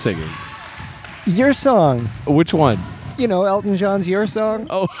were you singing? Your song. Which one? You know, Elton John's Your Song.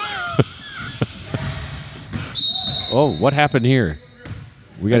 Oh. Oh, what happened here?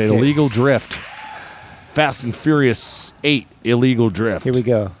 We got Okay. illegal drift. Fast and Furious 8 illegal drift. Here we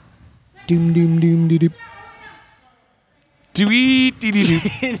go. Doom, doom, doom, doo, doo.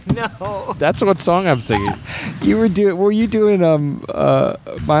 No. That's what song I'm singing. Were you doing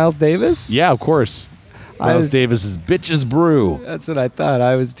Miles Davis? Yeah, of course. I Miles was- Davis's Bitches Brew That's what I thought.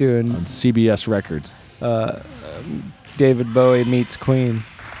 I was doing on CBS Records. David Bowie meets Queen.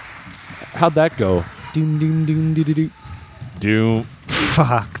 How'd that go? Doom, doom, doom, doo, doo, doo. Doom.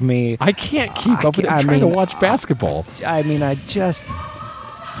 Fuck me. I can't keep up with it. I I'm trying to mean, watch basketball. I mean, I just...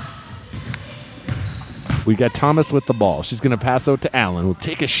 We got Thomas with the ball. She's going to pass out to Allen. We'll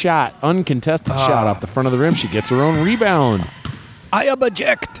take a shot, uncontested shot off the front of the rim. She gets her own rebound. I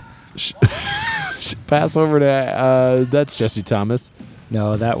object. Pass over to, that's Jesse Thomas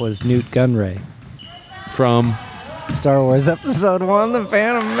No, that was Newt Gunray. from, Star Wars Episode 1, The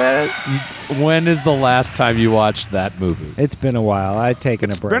Phantom Menace. when is the last time you watched that movie? It's been a while. I've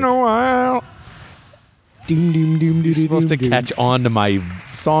taken a break. Been a while. Doom, doom, doom, You're doom, supposed to doom. catch on to my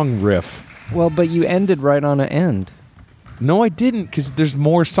song riff. Well, but you ended right on an end. No, I didn't, because there's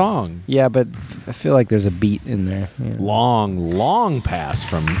more song. Yeah, but I feel like there's a beat in there. Yeah. Long pass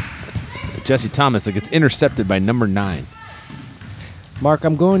from Jesse Thomas that gets intercepted by number 9. Mark,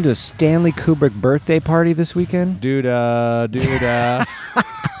 I'm going to a Stanley Kubrick birthday party this weekend. Duda.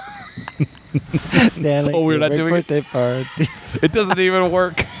 Stanley Oh, we're not Kubrick doing it? birthday party. It doesn't even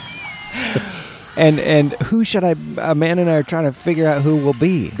work. And who should Amanda and I are trying to figure out who will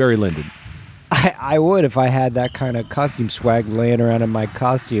be. Barry Lyndon. I would if I had that kind of costume swag laying around in my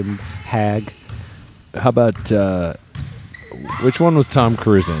costume hag. How about, which one was Tom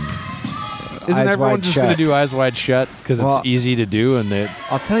Cruise in? Isn't Eyes everyone Wide just going to Shut. do Eyes Wide Shut because Well, it's easy to do and that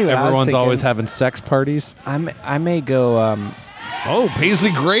I'll tell you what I was everyone's thinking. always having sex parties? I may go. Oh,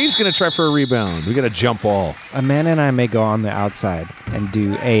 Paisley Gray's going to try for a rebound. We got a jump ball. Amanda and I may go on the outside and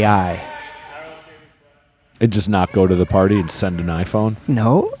do AI. And just not go to the party and send an iPhone.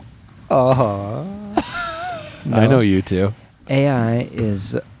 No. Oh. I know you two. AI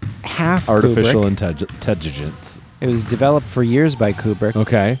is half Artificial Kubrick. intelligence. It was developed for years by Kubrick.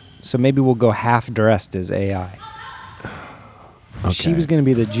 Okay. So maybe we'll go half dressed as AI. She Okay. was going to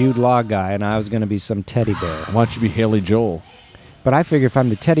be the Jude Law guy, and I was going to be some teddy bear. Why don't you be Haley Joel? But I figure if I'm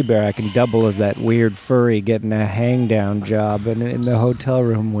the teddy bear, I can double as that weird furry getting a hang down job in the hotel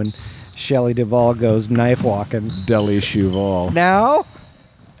room when Shelley Duvall goes knife walking. Deli Cheval. Now?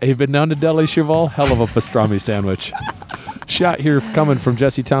 Have you been down to Deli Cheval? Hell of a pastrami sandwich. Shot here coming from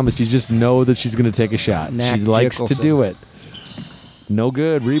Jesse Thomas. You just know that she's going to take a shot. Knack She likes to Jickelson. do it. No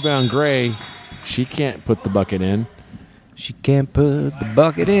good. Rebound Gray. She can't put the bucket in. She can't put the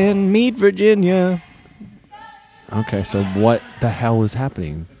bucket in. Meet Virginia. Okay, so what the hell is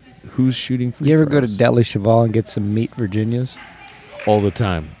happening? Who's shooting free You ever go to throws? Deli Cheval and get some Meet Virginias? All the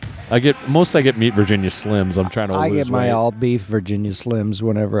time. I get Meat Virginia Slims. I'm trying to I lose get my weight. all beef Virginia Slims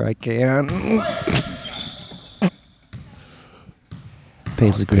whenever I can.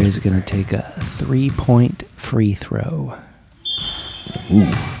 Paisley Gray's going to take a 3-point free throw.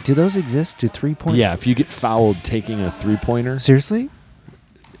 Ooh. Do those exist? Do 3-point? Yeah, if you get fouled taking a three-pointer, Seriously?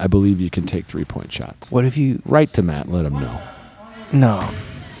 I believe you can take 3-point shots. What if you... Write to Matt, let him know. No.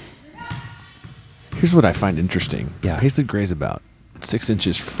 Here's what I find interesting. Yeah. Paisley Gray's about 6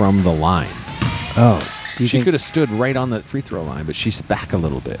 inches from the line. Oh. Do you She think, could have stood right on the free throw line, but she's back a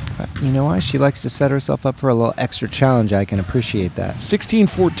little bit. You know why? She likes to set herself up for a little extra challenge. I can appreciate that.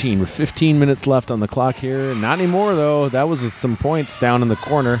 16-14 with 15 minutes left on the clock here. Not anymore, though. That was some points down in the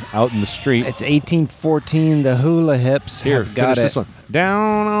corner, out in the street. It's 18-14. The hula hips Here, have got finish it. this one.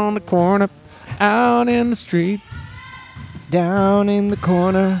 Down on the corner, out in the street. Down in the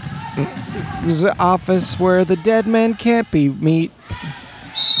corner is the office where the dead men can't be meet.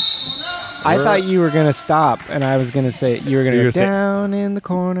 I thought you were going to stop, and I was going to say, you were going to go You're gonna say- down in the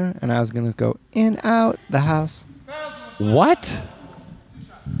corner, and I was going to go in, out, the house. What?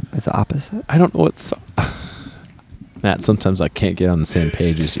 It's the opposite. I don't know what song. Matt, sometimes I can't get on the same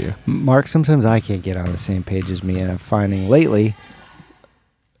page as you. Mark, sometimes I can't get on the same page as me, and I'm finding lately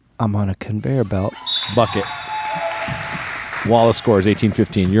I'm on a conveyor belt. Bucket. Wallace scores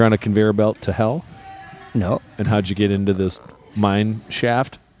 18-15. You're on a conveyor belt to hell? No. And how'd you get into this mine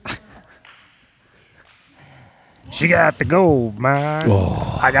shaft? She got the gold, man.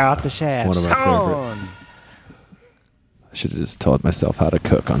 Oh, I got the shaft. one of my favorites. I should have just taught myself how to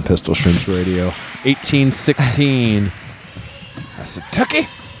cook on Pistol Shrimps Radio. 18-16. I said, Tucky,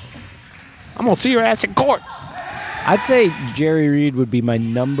 I'm going to see your ass in court. I'd say Jerry Reed would be my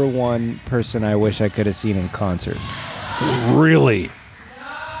number one person I wish I could have seen in concert. Really?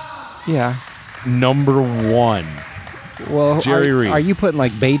 Yeah. Number one. Well, Jerry are, Reed. Are you putting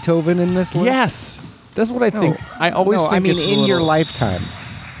like Beethoven in this list? Yes. That's what I think. I always no, think I mean it's a in your little- lifetime,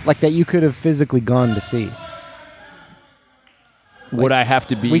 like that you could have physically gone to see. Would I have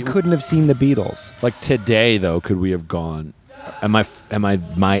to be? We couldn't have seen the Beatles. Like today, though, could we have gone? Am I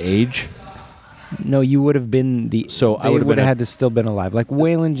my age? No, you would have been the. So I they would have been have a- had to still been alive, like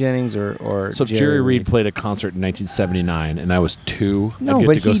Waylon Jennings or. So if Jerry Reed played a concert in 1979, and I was 2. No, I'd get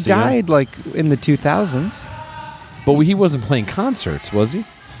but to go he see him. died like in the 2000s. But he wasn't playing concerts, was he?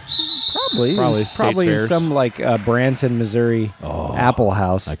 Probably. Probably It's state probably in fairs. some like Branson, Missouri Apple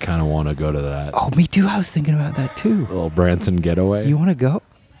House. I kind of want to go to that. Oh, me too. I was thinking about that too. Little Branson getaway. You want to go?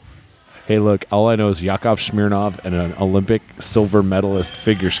 Hey, look, all I know is Yakov Smirnov and an Olympic silver medalist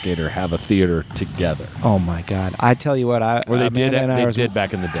figure skater have a theater together. Oh my God! I tell you what, Or they did. Amanda and I They was- did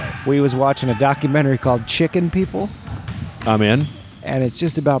back in the day. We was watching a documentary called Chicken People, I'm in. and it's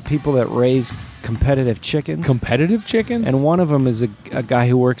just about people that raise competitive chickens. Competitive chickens. And one of them is a guy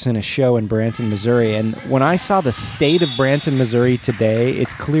who works in a show in Branson, Missouri. And when I saw the state of Branson, Missouri today,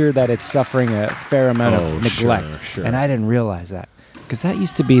 it's clear that it's suffering a fair amount Oh, of neglect. sure. And I didn't realize that. Because that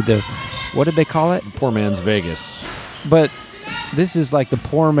used to be the, what did they call it? Poor man's Vegas. But this is like the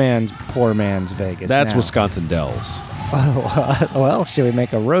poor man's Vegas. That's now. Wisconsin Dells. Oh, well, should we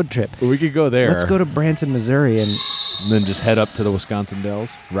make a road trip? We could go there. Let's go to Branson, Missouri, and then just head up to the Wisconsin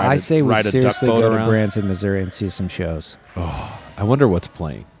Dells. I say we ride a duck seriously boat go to around. Branson, Missouri, and see some shows. I wonder what's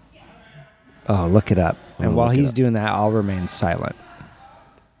playing. Oh, look it up. I'm And gonna while look it he's up. doing that, I'll remain silent.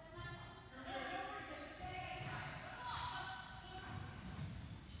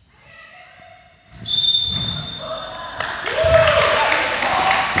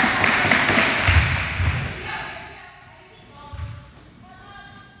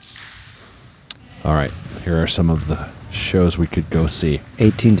 All right, here are some of the shows we could go see.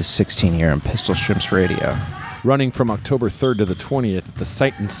 18 to 16 here on Pistol Shrimps Radio. Running from October 3rd to the 20th at the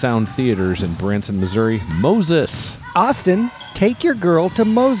Sight and Sound Theaters in Branson, Missouri, Moses. Austin, take your girl to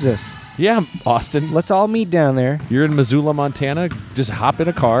Moses. Yeah, Austin. Let's all meet down there. You're in Missoula, Montana. Just hop in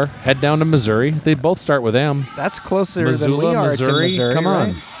a car, head down to Missouri. They both start with M. That's closer than Missoula, we are Missouri? to Missouri. Come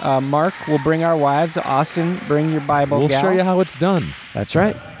on. Right? Mark, we'll bring our wives. Austin, bring your Bible We'll gal. show you how it's done. That's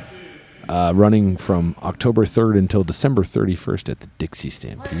right. Running from October 3rd until December 31st at the Dixie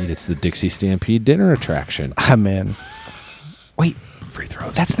Stampede. It's the Dixie Stampede dinner attraction. I'm in. Wait, free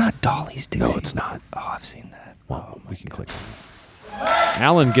throws. That's not Dolly's Dixie. No, it's not. Oh, I've seen that. Well, we can click on it.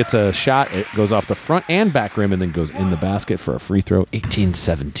 Allen gets a shot. It goes off the front and back rim and then goes in the basket for a free throw.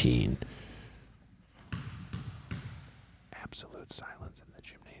 18-17. Absolute silence in the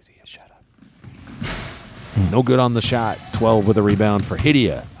gymnasium. Shut up. No good on the shot. 12 with a rebound for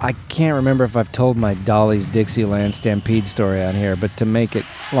Hidia. I can't remember if I've told my Dolly's Dixieland Stampede story on here, but to make it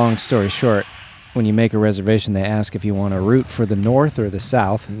long story short, when you make a reservation, they ask if you want a route for the north or the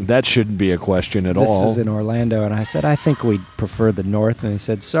south. That shouldn't be a question at all. This is in Orlando, and I said, I think we'd prefer the north. And they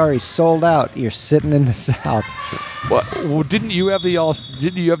said, sorry, sold out. You're sitting in the south. Well, didn't you have the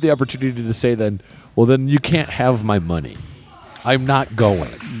opportunity to say then, well, then you can't have my money. I'm not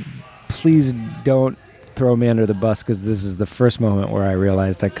going. Please don't throw me under the bus, because this is the first moment where I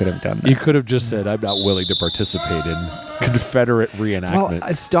realized I could have done that. You could have just said, I'm not willing to participate in Confederate reenactments. Well,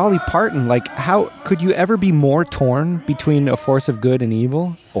 it's Dolly Parton. Like, how could you ever be more torn between a force of good and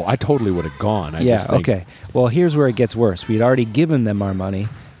evil? Oh, I totally would have gone. I just think, okay. Well, here's where it gets worse. We'd already given them our money,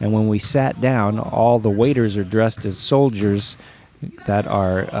 and when we sat down, all the waiters are dressed as soldiers that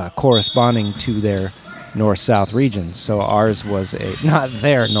are corresponding to their north-south regions. So ours was not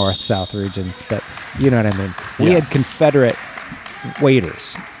their north-south regions, but you know what I mean. We Yeah. had Confederate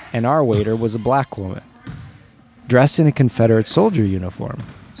waiters, and our waiter was a black woman dressed in a Confederate soldier uniform.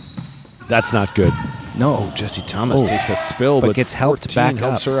 That's not good. No. Jesse Thomas takes a spill, but gets helped 14 back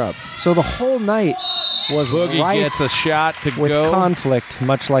helps up. her up. So the whole night was Boogie rife gets a shot to with go. conflict,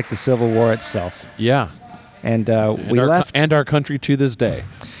 much like the Civil War itself. Yeah. And And we left. And our country to this day.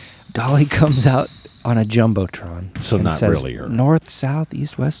 Dolly comes out on a jumbotron. So and not says, really her. North, south,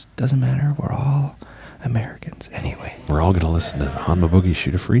 east, west, doesn't matter. We're all Americans. Anyway, We're all going to listen to Hanma Boogie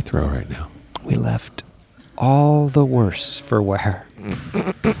shoot a free throw right now. we left all the worse for wear.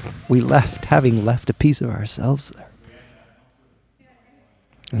 We left having left a piece of ourselves there.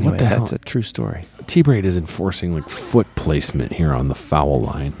 Anyway, What the hell? that's a true story. T-Braid is enforcing like foot placement here on the foul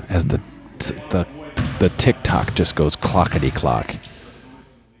line as the tick-tock just goes clockety-clock.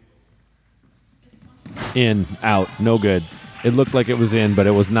 In, out, no good. It looked like it was in, but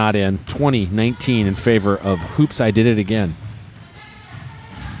it was not in. 20-19 in favor of Hoops. I Did It Again.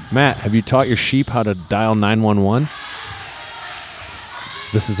 Matt, have you taught your sheep how to dial 911?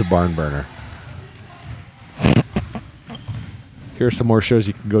 This is a barn burner. Here are some more shows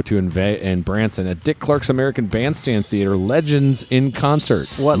you can go to in Branson. At Dick Clark's American Bandstand Theater, Legends in Concert.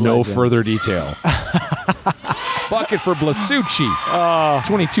 What No legends? further detail. Bucket for Blasucci.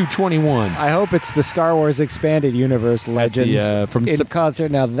 22-21. I hope it's the Star Wars Expanded Universe Legends from in concert.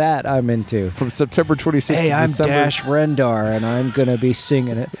 Now that I'm into. From September 26th Hey, to I'm December. Dash Rendar, and I'm going to be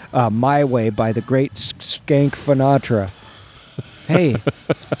singing it My Way by the great Skank Sinatra. Hey,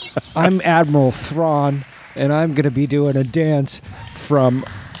 I'm Admiral Thrawn, and I'm going to be doing a dance from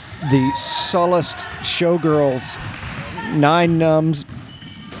the Sullust Showgirls, Nine Numbs,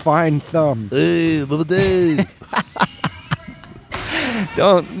 Fine Thumb.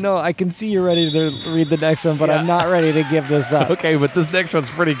 No, I can see you're ready to read the next one, but I'm not ready to give this up. Okay, but this next one's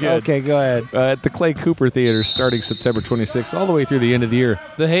pretty good. Okay, go ahead. At the Clay Cooper Theater starting September 26th all the way through the end of the year.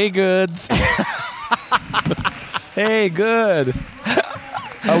 The Hey Goods. Hey, good.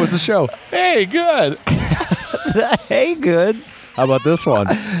 How was the show? Hey, good. Hey, goods. How about this one?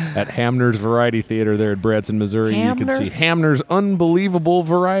 At Hamner's Variety Theater there at Branson, Missouri, you can Hamner? see Hamner's Unbelievable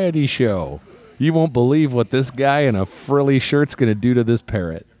Variety Show. You won't believe what this guy in a frilly shirt's going to do to this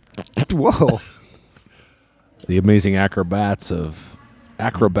parrot. Whoa. The amazing acrobats of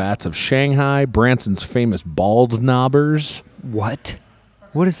Shanghai, Branson's famous bald knobbers, What?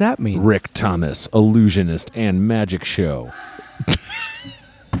 What does that mean? Rick Thomas, illusionist and magic show.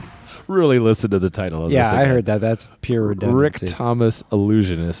 Really listen to the title of this. Yeah, I again. heard that. That's pure Rick redundancy. Thomas,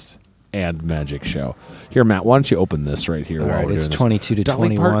 illusionist and magic show. Here, Matt, why don't you open this right here? All while right, we're it's doing this? 22 to Dolly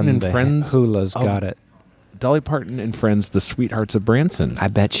 21. Parton and The friends. Hula's of- got it. Dolly Parton and friends, the Sweethearts of Branson. I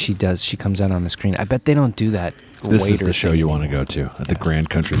bet she does. She comes out on the screen. I bet they don't do that. This is waiter the show thing you want to anymore. go to at the Grand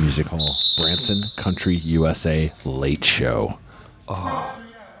Country Music Hall. Branson Country USA Late Show.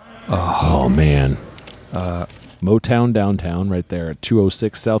 Oh man. Motown Downtown right there at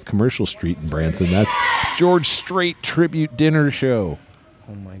 206 South Commercial Street in Branson. That's George Strait Tribute Dinner Show.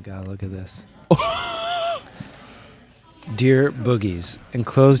 Oh my God, look at this. Dear Boogies,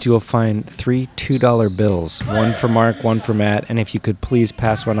 enclosed you will find 3 $2 bills. One for Mark, one for Matt, and if you could please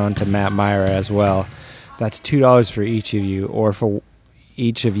pass one on to Matt Myra as well. That's $2 for each of you, or for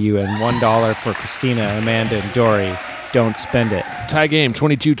each of you, and $1 for Christina, Amanda, and Dory. Don't spend it. Tie game,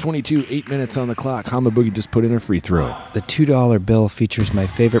 22-22, 8 minutes on the clock. Hama Boogie just put in a free throw. The $2 bill features my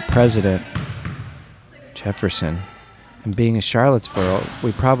favorite president, Jefferson, And being a Charlottesville,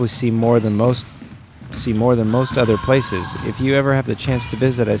 we probably see more than most other places. If you ever have the chance to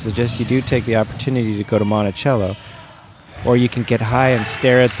visit, I suggest you do take the opportunity to go to Monticello, or you can get high and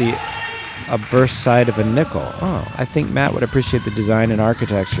stare at the obverse side of a nickel. Oh, I think Matt would appreciate the design and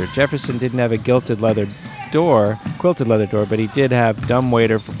architecture. Jefferson didn't have a quilted leather door, but he did have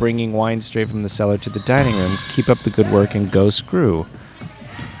dumbwaiter for bringing wine straight from the cellar to the dining room. Keep up the good work and go screw.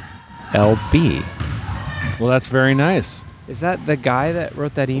 LB. Well, that's very nice. Is that the guy that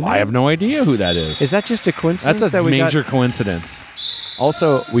wrote that email? I have no idea who that is. Is that just a coincidence? That's a that we major coincidence.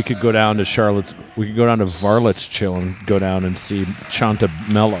 Also, we could go down to Varlet's Chill and go down and see Chanta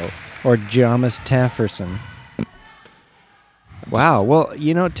Mello. Or Jamis Tafferson. Wow. Well,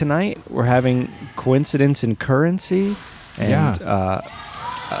 tonight we're having coincidence in currency and a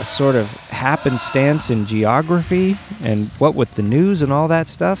sort of happenstance in geography and what with the news and all that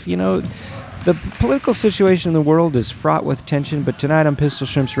stuff. The political situation in the world is fraught with tension, but tonight on Pistol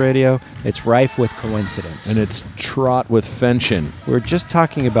Shrimps Radio, it's rife with coincidence. And it's trot with Fenton. We're just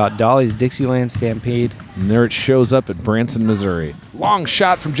talking about Dolly's Dixieland Stampede. And there it shows up at Branson, Missouri. Long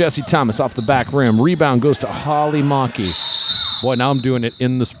shot from Jesse Thomas off the back rim. Rebound goes to Holly Monkey. Boy, now I'm doing it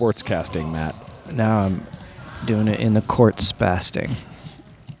in the sportscasting, Matt. Now I'm doing it in the court spasting.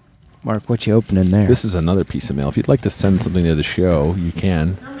 Mark, what you opening there? This is another piece of mail. If you'd like to send something to the show, you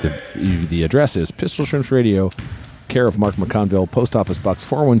can. The address is Pistol Shrimps Radio, care of Mark McConville, Post Office Box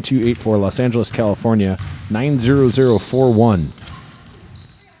 41284, Los Angeles, California, 90041.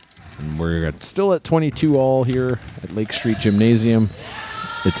 And we're still at 22 all here at Lake Street Gymnasium.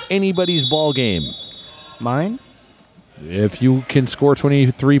 It's anybody's ball game. Mine? If you can score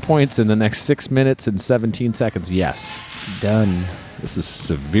 23 points in the next 6 minutes and 17 seconds, yes. Done. This is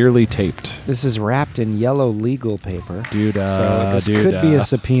severely taped. This is wrapped in yellow legal paper. Dude, so this could be a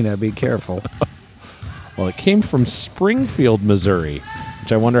subpoena. Be careful. Well, it came from Springfield, Missouri,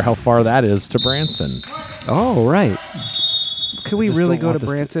 which I wonder how far that is to Branson. Oh, right. Could we really go to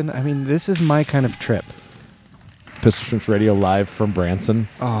Branson? I mean, this is my kind of trip. Pistol Shrimps Radio live from Branson.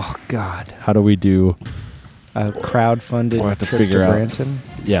 Oh, God. How do we do a crowd-funded trip to Branson?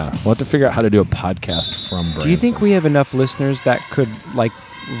 Yeah, we'll have to figure out how to do a podcast from Branson. Do you think we have enough listeners that could,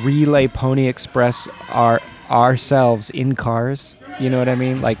 relay Pony Express ourselves in cars? You know what I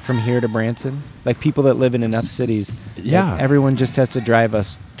mean? Like, from here to Branson? Like, people that live in enough cities. Yeah. Everyone just has to drive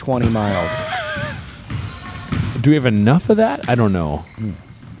us 20 miles. Do we have enough of that? I don't know.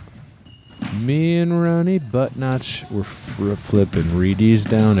 Me and Ronnie Buttnotch were flipping Reedies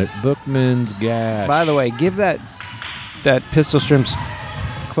down at Bookman's Gash. By the way, give that Pistol Shrimps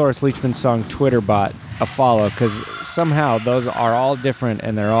Cloris Leachman song Twitter bot a follow, because somehow those are all different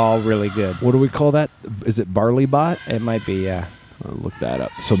and they're all really good. What do we call that? Is it Barley Bot? It might be, yeah. I'll look that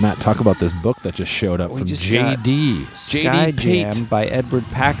up. So, Matt, talk about this book that just showed up from JD. Sky Jam by Edward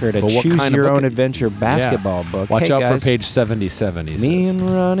Packard, a choose-your-own-adventure basketball book. Watch out for page 77, he says. Me and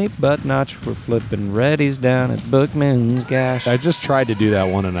Ronnie Buttnotch were flipping Reddies down at Bookman's Gash. I just tried to do that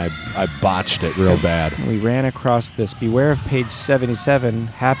one, and I botched it real bad. We ran across this. Beware of page 77,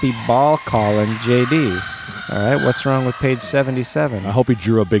 Happy Ball Calling JD. All right, what's wrong with page 77? I hope he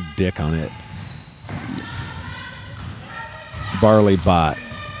drew a big dick on it. Barley Bot.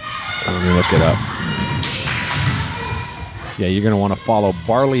 Let me look it up. Yeah, you're going to want to follow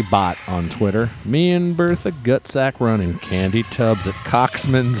Barley Bot on Twitter. Me and Bertha Gutsack running Candy Tubs at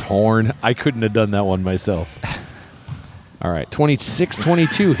Coxman's Horn. I couldn't have done that one myself. All right,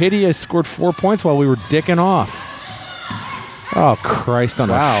 26-22. Hideous scored 4 points while we were dicking off. Oh, Christ on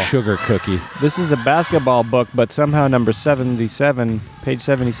a sugar cookie. This is a basketball book, but somehow number 77, page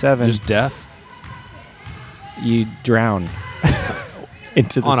 77. Just death? You drown.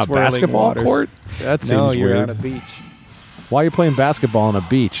 Into the on a basketball waters. Court? That seems no, you're weird. on a beach. Why are you playing basketball on a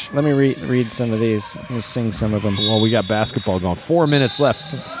beach? Let me read some of these. Let me sing some of them. Well, we got basketball going. 4 minutes left.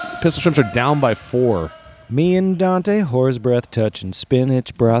 Pistol Shrimps are down by 4. Me and Dante, horse breath touching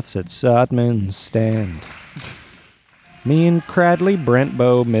spinach broths at Sodman's stand. Me and Cradley, Brent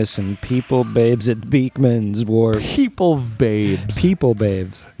Bow missing people babes at Beekman's Wharf. People babes. People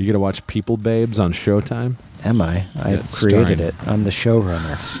babes. You gonna watch People Babes on Showtime? Am I? I created it. I'm the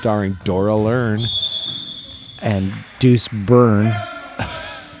showrunner. It's starring Dora Learn. And Deuce Byrne.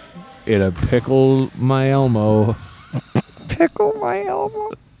 In a Pickle My Elmo. Pickle My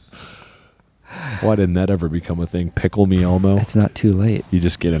Elmo. Why didn't that ever become a thing? Pickle Me Elmo? It's not too late. You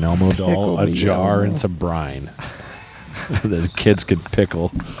just get an Elmo doll, a jar, Elmo. And some brine. The kids could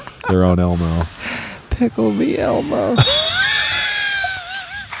pickle their own Elmo. Pickle Me Elmo.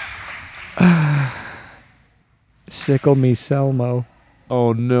 Sickle Me Selmo.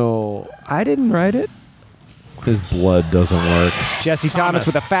 Oh, no. I didn't write it. His blood doesn't work. Jesse Thomas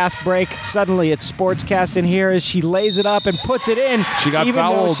with a fast break. Suddenly it's Sportscast in here as she lays it up and puts it in. She got even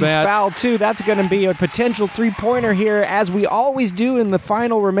though fouled, she's Matt. fouled too. That's going to be a potential three-pointer here, as we always do in the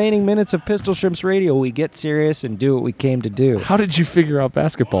final remaining minutes of Pistol Shrimps Radio. We get serious and do what we came to do. How did you figure out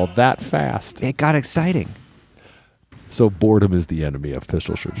basketball that fast? It got exciting. So boredom is the enemy of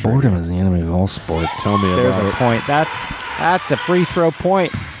Pistol Shrimps. Boredom is the enemy of all sports. Tell me There's about a it. point. That's a free throw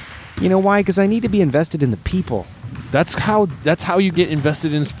point. You know why? Because I need to be invested in the people. That's how you get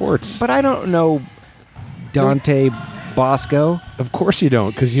invested in sports. But I don't know Dante Bosco. Of course you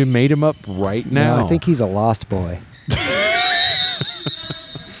don't, because you made him up right now. No, I think he's a lost boy.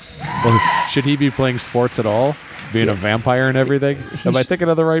 Well, should he be playing sports at all? Being a vampire and everything? Am I thinking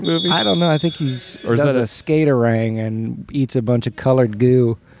of the right movie? I don't know. I think he's Or is does that a skaterang and eats a bunch of colored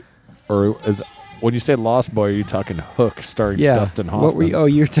goo. Or is when you say Lost Boy, are you talking Hook starring Yeah. Dustin Hoffman? What were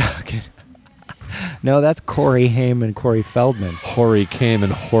you, you're talking. No, that's Corey Haim and Corey Feldman. Hori came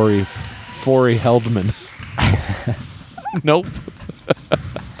and Forey Heldman. Nope.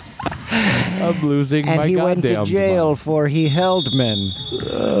 I'm losing And my he went goddamn to jail mind. for he held men.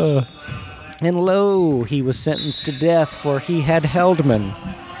 And lo, he was sentenced to death for he had held men.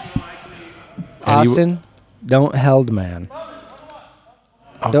 And he Austin, don't held man.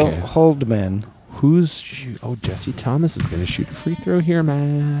 Okay. Don't hold men. Jesse Thomas is going to shoot a free throw here,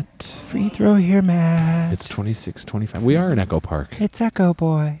 Matt. Free throw here, Matt. It's 26-25. We are in Echo Park. It's Echo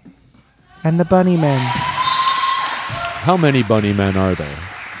Boy. And the Bunny Men. How many bunny men are there?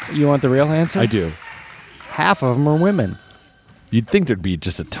 You want the real answer? I do. Half of them are women. You'd think there'd be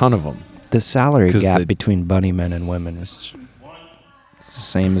just a ton of them. The salary 'Cause gap they- between bunny men and women is it's the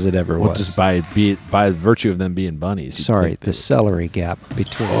same as it ever Well, was. just by virtue of them being bunnies. you'd Sorry, think the that- salary gap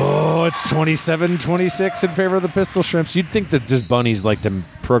between. Oh, it's 27-26 in favor of the Pistol Shrimps. You'd think that just bunnies like to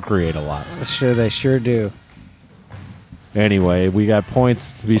procreate a lot. Sure, they sure do. Anyway, we got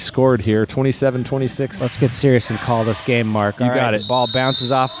points to be scored here. 27-26. Let's get serious and call this game, Mark. You All got right, it. The ball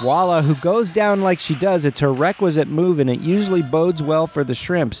bounces off Walla, who goes down like she does. It's her requisite move, and it usually bodes well for the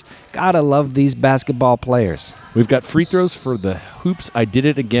Shrimps. Gotta love these basketball players. We've got free throws for the Hoops I Did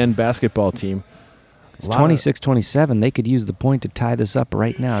It Again basketball team. It's 26-27. They could use the point to tie this up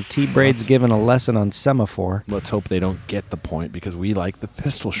right now. T-Braid's given a lesson on semaphore. Let's hope they don't get the point because we like the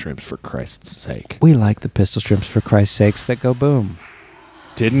Pistol Shrimps, for Christ's sake. We like the Pistol Shrimps, for Christ's sakes, that go boom.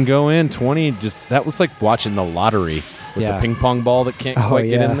 Didn't go in. 20. That was like watching the lottery with Yeah. the ping pong ball that can't quite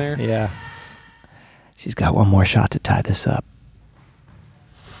get in there. Yeah. She's got one more shot to tie this up.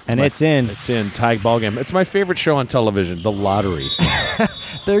 It's in. It's in. Tie ball game. It's my favorite show on television, The Lottery.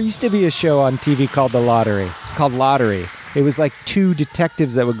 There used to be a show on TV called The Lottery. Called Lottery. It was like two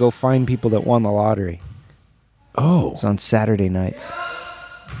detectives that would go find people that won the lottery. Oh. It was on Saturday nights.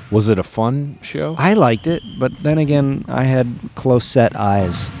 Was it a fun show? I liked it, but then again, I had close set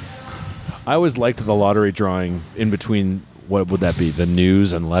eyes. I always liked the lottery drawing in between, what would that be, the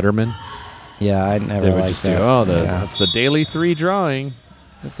news and Letterman? Yeah, I never They would liked just that. do, Yeah. that's the Daily 3 drawing.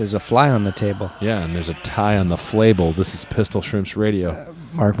 There's a fly on the table. Yeah, and there's a tie on the flabel. This is Pistol Shrimps Radio.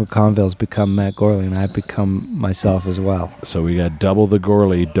 Mark McConville's become Matt Gorley, and I've become myself as well. So we got double the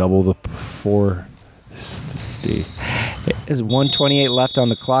Gorley, double the 4 Steve. There's 1:28 left on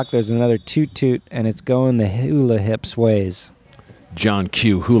the clock. There's another toot-toot, and it's going the hula hips ways. John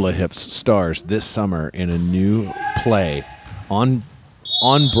Q. Hula Hips stars this summer in a new play on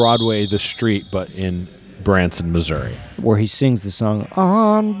Broadway, The Street, but in Branson, Missouri. Where he sings the song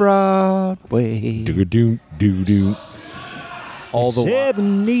on Broadway. Do do do. All the Said the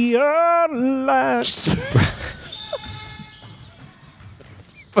neon lights.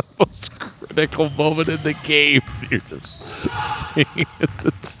 most critical moment in the game. You're just singing at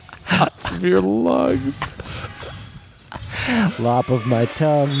the top of your lungs. Lop of my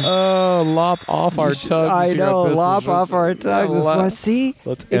tongue. Oh, lop off our tongues. I here on know, Pistol lop Shrimps. off our tongues. That's why, see,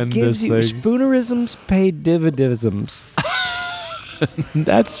 Let's it end gives this you thing. spoonerisms pay dividisms.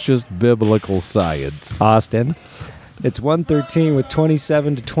 That's just biblical science. Austin. It's 1:13 with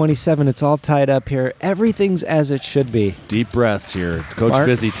 27-27. It's all tied up here. Everything's as it should be. Deep breaths here. Coach Mark,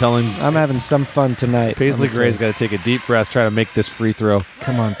 Busy telling I'm having some fun tonight. Paisley Let me Gray's tell got to take a deep breath, try to make this free throw, you.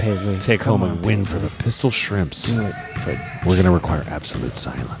 Come on, Paisley. take Come home on, and win Paisley. for the Pistol Shrimps. Do it for We're going to require absolute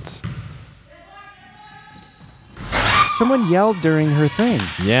silence. someone yelled during her thing,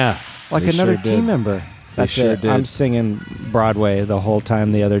 Yeah. like they another sure team did. member. That's sure it. did. I'm singing Broadway the whole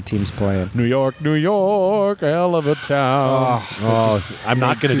time the other team's playing. New York, hell of a town. Oh, I'm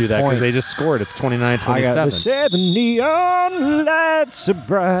not made going to 2 do that because they points. just scored. It's I got to 29-27. say the neon lights are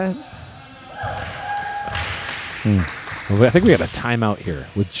bright. Well, I think we got a timeout here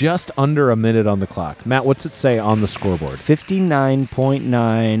with just under a minute on the clock. Matt, what's it say on the scoreboard?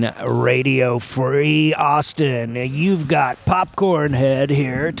 59.9 Radio Free Austin. You've got Popcorn Head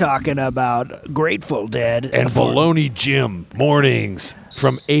here talking about Grateful Dead. And Baloney Jim, mornings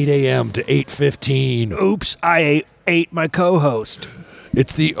from 8 a.m. to 8:15. Oops, I ate my co-host.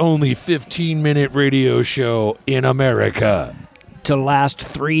 It's the only 15-minute radio show in America. To last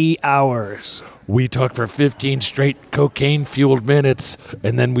 3 hours. We talk for 15 straight cocaine-fueled minutes,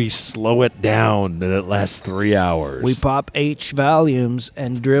 and then we slow it down, and it lasts 3 hours. We pop H volumes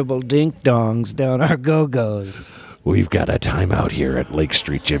and dribble dink-dongs down our go-go's. We've got a timeout here at Lake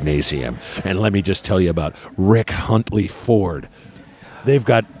Street Gymnasium. And let me just tell you about Rick Huntley Ford. They've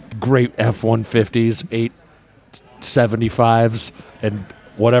got great F-150s, 875s, and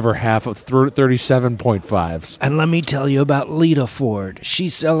whatever half of 37.5s. And let me tell you about Lita Ford.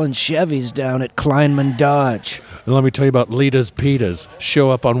 She's selling Chevys down at Kleinman Dodge. And let me tell you about Lita's Pitas.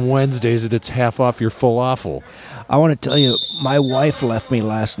 Show up on Wednesdays and it's half off your full awful. I want to tell you, my wife left me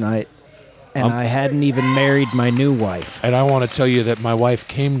last night, and I hadn't even married my new wife. And I want to tell you that my wife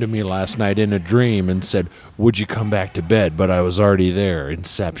came to me last night in a dream and said, "Would you come back to bed?" But I was already there.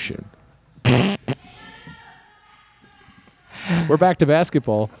 Inception. We're back to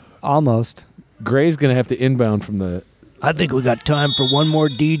basketball. Almost. Gray's going to have to inbound from the... I think we got time for one more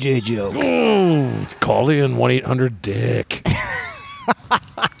DJ joke. Oh, call in 1-800-DICK.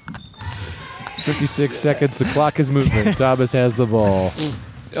 56 seconds. The clock is moving. Thomas has the ball.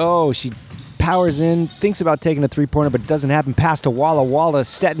 Oh, she powers in, thinks about taking a three-pointer, but it doesn't happen. Pass to Walla.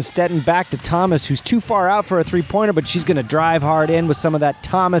 Stetton back to Thomas, who's too far out for a three-pointer, but she's going to drive hard in with some of that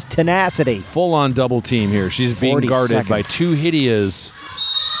Thomas tenacity. Full-on double team here. She's being guarded by two Hideas.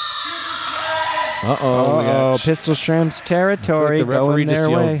 Uh-oh. Pistol Shrimp's territory the referee going their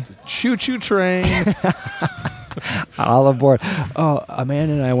just way. Yelled, "Choo-choo train." All aboard. Oh,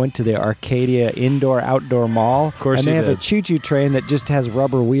 Amanda and I went to the Arcadia Indoor-Outdoor Mall. Of course and they you have did. a choo-choo train that just has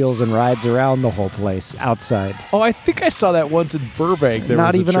rubber wheels and rides around the whole place outside. Oh, I think I saw that once in Burbank. There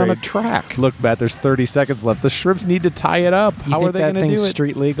Not was even train. on a track. Look, Matt, there's 30 seconds left. The Shrimps need to tie it up. You How think are they that going to thing's do it?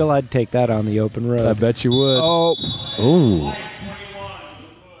 street legal? I'd take that on the open road. I bet you would. Oh. Ooh.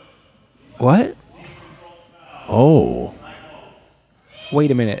 What? Oh.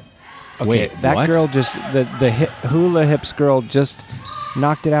 Wait a minute. Okay, Wait, that what? girl just, the hula hips girl just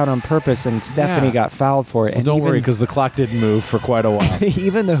knocked it out on purpose, and Stephanie Yeah. got fouled for it. Well, And don't even, worry, because the clock didn't move for quite a while.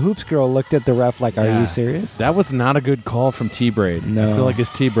 even the hoops girl looked at the ref like, are Yeah. you serious? That was not a good call from T-Braid. No. I feel like his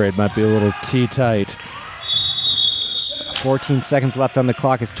T-Braid might be a little T-tight. 14 seconds left on the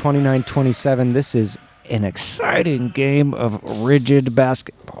clock. It's 29-27. This is an exciting game of rigid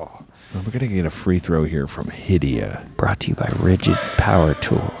basketball. Well, we're going to get a free throw here from Hidea. Brought to you by Rigid Power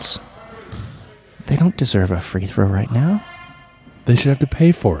Tools. They don't deserve a free throw right now. They should have to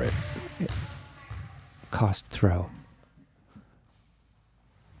pay for it. Cost throw.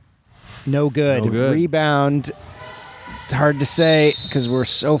 No good. No good. Rebound. It's hard to say because we're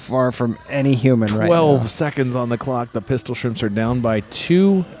so far from any human right 12 now. seconds on the clock. The Pistol Shrimps are down by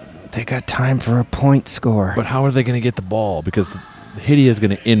 2. They got time for a point score. But how are they going to get the ball? Because Hidea is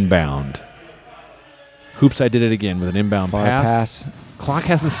going to inbound. Hoops, I did it again with an inbound Far pass. Clock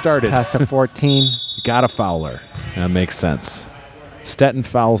hasn't started. Pass to 14. You got a fouler. That makes sense. Stetton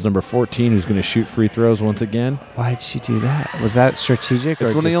fouls number 14, who's going to shoot free throws once again. Why'd she do that? Was that strategic?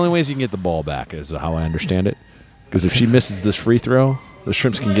 It's or one of the just- only ways you can get the ball back, is how I understand it. Because if she misses this free throw, the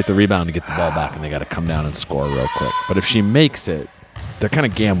Shrimps can get the rebound and get the ball back, and they got to come down and score real quick. But if she makes it, they're kind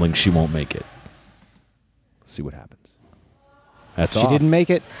of gambling she won't make it. Let's see what happens. That's She off. didn't make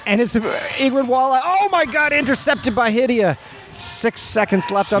it. And it's Ingrid Walla. Oh, my God. Intercepted by Hidea. 6 seconds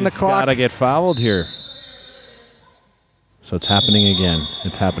left on the She's clock. got to get fouled here. So it's happening again.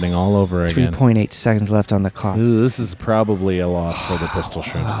 It's happening all over again. 3.8 seconds left on the clock. Ooh, this is probably a loss for the Pistol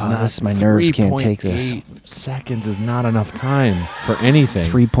Shrimps. My nerves can't take this. 3.8 seconds is not enough time for anything.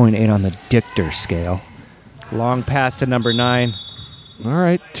 3.8 on the Dichter scale. Long pass to number 9. All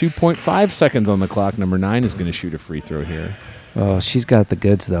right, 2.5 seconds on the clock. Number 9 is going to shoot a free throw here. Oh, she's got the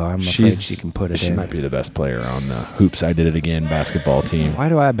goods, though. I'm afraid she can put it she in. might be the best player on the Hoops I Did It Again basketball team. Why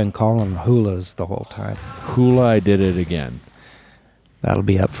do I have been calling them hulas the whole time? Hula I Did It Again. That'll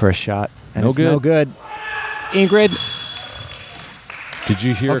be up for a shot. And No it's no good. Ingrid. Did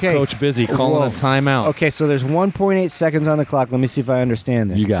you hear Okay. Coach Busy calling Whoa. a timeout? Okay, so there's 1.8 seconds on the clock. Let me see if I understand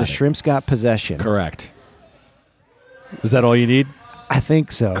this. You got the it. Shrimps got possession. Correct. Is that all you need? I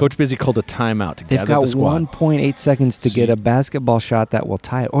think so. Coach Busy called a timeout to They've gather got the squad. 1.8 seconds to get a basketball shot that will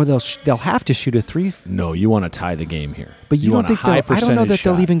tie it, or they'll have to shoot a three. No, you want to tie the game here. But you don't want think a high I don't know that percentage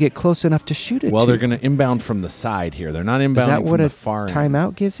they'll shot. even get close enough to shoot it. Well, they're going to inbound from the side here. They're not inbounding Is that what from a the far end.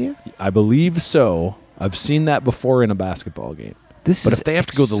 timeout gives you? I believe so. I've seen that before in a basketball game. This But is if they have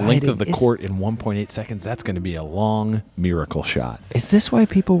to go the length of the exciting. court in 1.8 seconds, that's going to be a long miracle shot. Is this why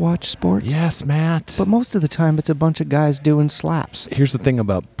people watch sports? Yes, Matt. But most of the time, it's a bunch of guys doing slaps. Here's the thing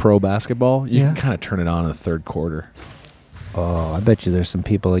about pro basketball. You Yeah. can kind of turn it on in the third quarter. Oh, I bet you there's some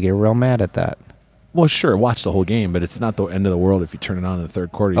people that get real mad at that. Well, sure, watch the whole game, but it's not the end of the world if you turn it on in the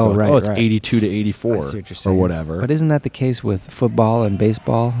third quarter. You Oh, go, right, oh, it's right. 82 to 84 I see what you're saying. or whatever. But isn't that the case with football and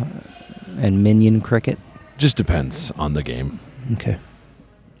baseball and minion cricket? Just depends on the game. Okay.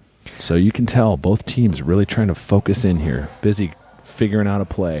 So you can tell both teams really trying to focus in here, busy figuring out a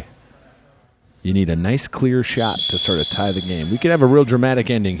play. You need a nice clear shot to sort of tie the game. We could have a real dramatic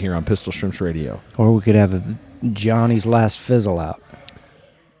ending here on Pistol Shrimps Radio. Or we could have a Johnny's last fizzle out.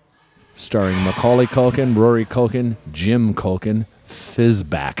 Starring Macaulay Culkin, Rory Culkin, Jim Culkin,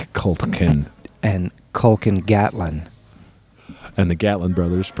 Fizzback Culkin, And Culkin Gatlin. and the Gatlin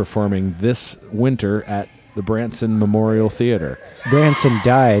brothers performing this winter at the Branson Memorial Theater. Branson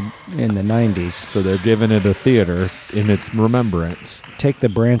died in the 90s. So they're giving it a theater in its remembrance. Take the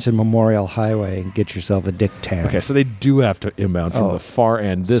Branson Memorial Highway and get yourself a dick tan. Okay, so they do have to inbound from Oh. the far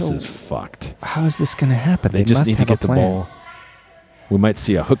end. This So- is fucked. How is this going to happen? They just must need to have a get the plan. ball. We might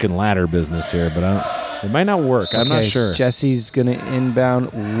see a hook and ladder business here, but it might not work. I'm not Okay, sure. Jesse's going to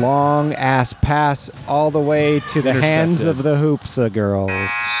inbound long ass pass all the way to the hands Intercepted. of the Hoopsa girls.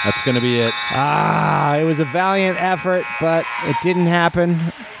 That's going to be it. It was a valiant effort, but it didn't happen.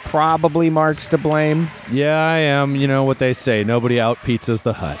 Probably Mark's to blame. Yeah, I am. You know what they say. Nobody out pizzas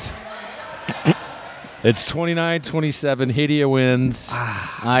the hut. It's 29-27. Hidia wins.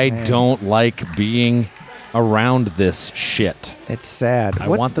 I don't like being around this shit. It's sad. I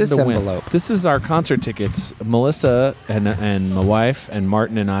What's want them this to envelope? win. This is our concert tickets. Melissa and my wife and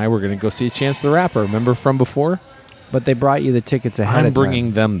Martin and I were going to go see Chance the Rapper. Remember from before? But they brought you the tickets ahead I'm of time.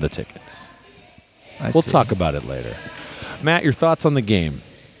 bringing them the tickets. I We'll see. talk about it later. Matt, your thoughts on the game?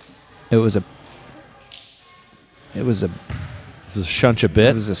 It was a This is shunch a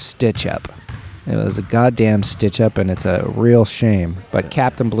bit. stitch up. It was a goddamn stitch up, and it's a real shame. But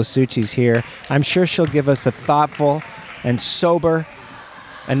Captain Blasucci's here. I'm sure she'll give us a thoughtful and sober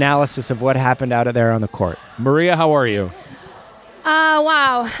analysis of what happened out there on the court. Maria, how are you?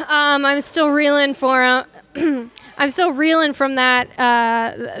 Wow. I'm still reeling for. I'm still reeling from that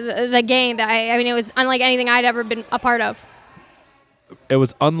the game. I mean, it was unlike anything I'd ever been a part of. It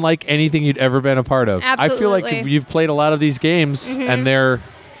was unlike anything you'd ever been a part of. I feel like Absolutely. you've played a lot of these games, and they're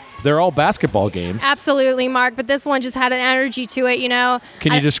all basketball games. Absolutely, Mark. But this one just had an energy to it. You know.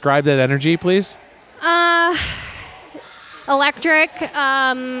 Can you describe that energy, please? Electric.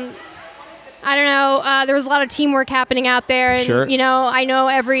 I don't know. There was a lot of teamwork happening out there. And, Sure. you know, I know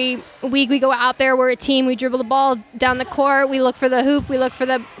every week we go out there, we're a team, we dribble the ball down the court, we look for the hoop, we look for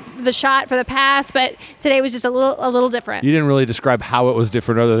the shot, for the pass. But today was just a little different. You didn't really describe how it was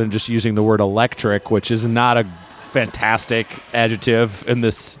different other than just using the word electric, which is not a fantastic adjective in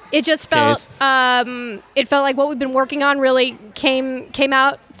this It just case. felt it felt like what we've been working on really came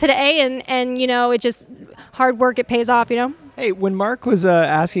out today, and you know, it just hard work, it pays off, you know. Hey, when Mark was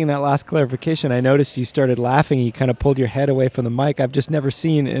asking that last clarification, I noticed you started laughing. You kind of pulled your head away from the mic. I've just never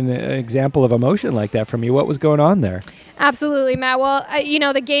seen an example of emotion like that from you. What was going on there? Absolutely, Matt. Well, you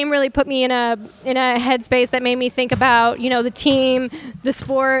know, the game really put me in a headspace that made me think about, you know, the team, the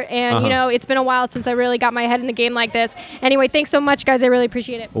sport, and you know, it's been a while since I really got my head in the game like this. Anyway, thanks so much, guys. I really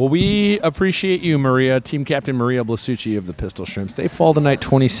appreciate it. Well, we appreciate you, Maria, team captain Maria Blasucci of the Pistol Shrimps. They fall tonight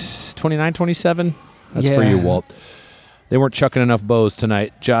 29-27. That's for Yeah. you, Walt. They weren't chucking enough bows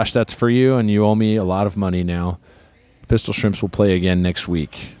tonight. Josh, that's for you, and you owe me a lot of money now. Pistol Shrimps will play again next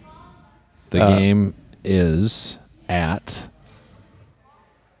week. The game is at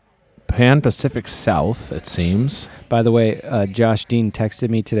Pan Pacific South, it seems. By the way, Josh Dean texted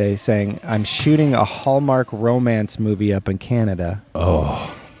me today saying, I'm shooting a Hallmark romance movie up in Canada.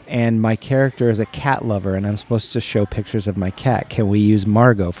 Oh. And my character is a cat lover, and I'm supposed to show pictures of my cat. Can we use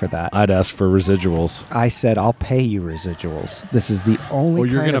Margot for that? I'd ask for residuals. I said, I'll pay you residuals. This is the only Well,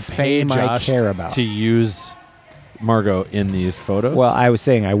 you're kind going of to pay fame I Josh care about. to use Margot in these photos? Well, I was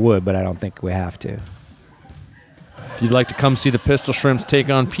saying I would, but I don't think we have to. If you'd like to come see the Pistol Shrimps take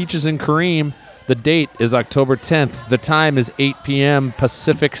on Peaches and Kareem, the date is October 10th. The time is 8 p.m.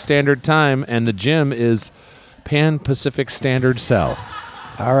 Pacific Standard Time, and the gym is Pan Pacific Standard South.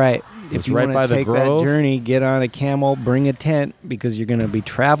 All right. if It's you right want by to the take Grove. that journey, get on a camel, bring a tent, because you're going to be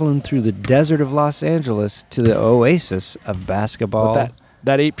traveling through the desert of Los Angeles to the oasis of basketball. But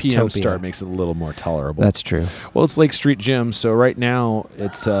that 8 p.m. Topia. start makes it a little more tolerable. That's true. Well, it's Lake Street Gym, so right now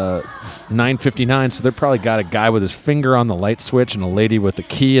it's 9:59, so they probably got a guy with his finger on the light switch and a lady with the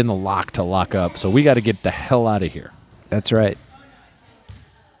key in the lock to lock up. So we got to get the hell out of here. That's right.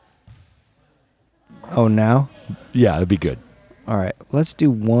 Oh, now? Yeah, that'd be good. All right, let's do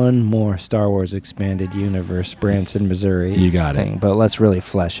one more Star Wars Expanded Universe, Branson, Missouri. You got it. thing, but let's really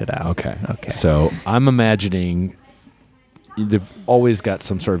flesh it out. Okay. Okay. So I'm imagining they've always got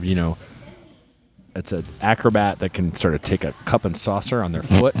some sort of, it's an acrobat that can sort of take a cup and saucer on their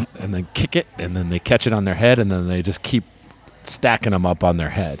foot and then kick it, and then they catch it on their head, and then they just keep stacking them up on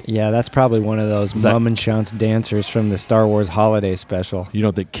their head. Yeah, that's probably one of those Is that- Mum and Shantz dancers from the Star Wars Holiday Special. You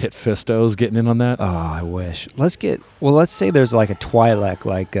don't think Kit Fisto's getting in on that? Oh, I wish. Let's say there's like a Twi'lek,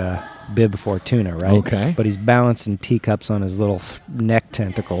 like Bib Fortuna, right? Okay. But he's balancing teacups on his little neck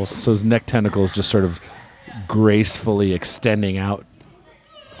tentacles. So his neck tentacles just sort of gracefully extending out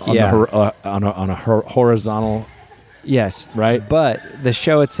on, Yeah. on a horizontal. Yes. Right? But the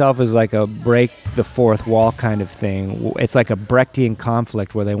show itself is like a break the fourth wall kind of thing. It's like a Brechtian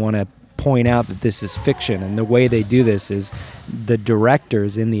conflict where they want to point out that this is fiction. And the way they do this is the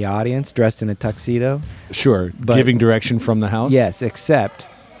director's in the audience dressed in a tuxedo. Sure. But- Giving direction from the house? Yes, except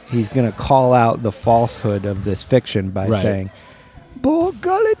he's going to call out the falsehood of this fiction by Right. saying, Bor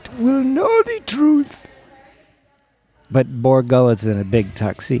Gullet will know the truth. But Bor Gullet's in a big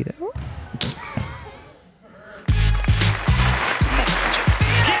tuxedo.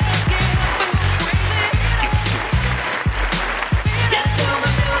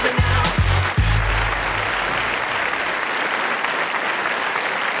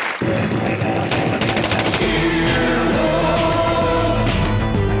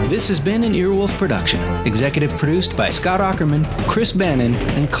 This has been an Earwolf production, executive produced by Scott Ackerman, Chris Bannon,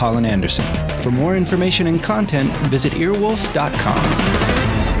 and Colin Anderson. For more information and content, visit earwolf.com.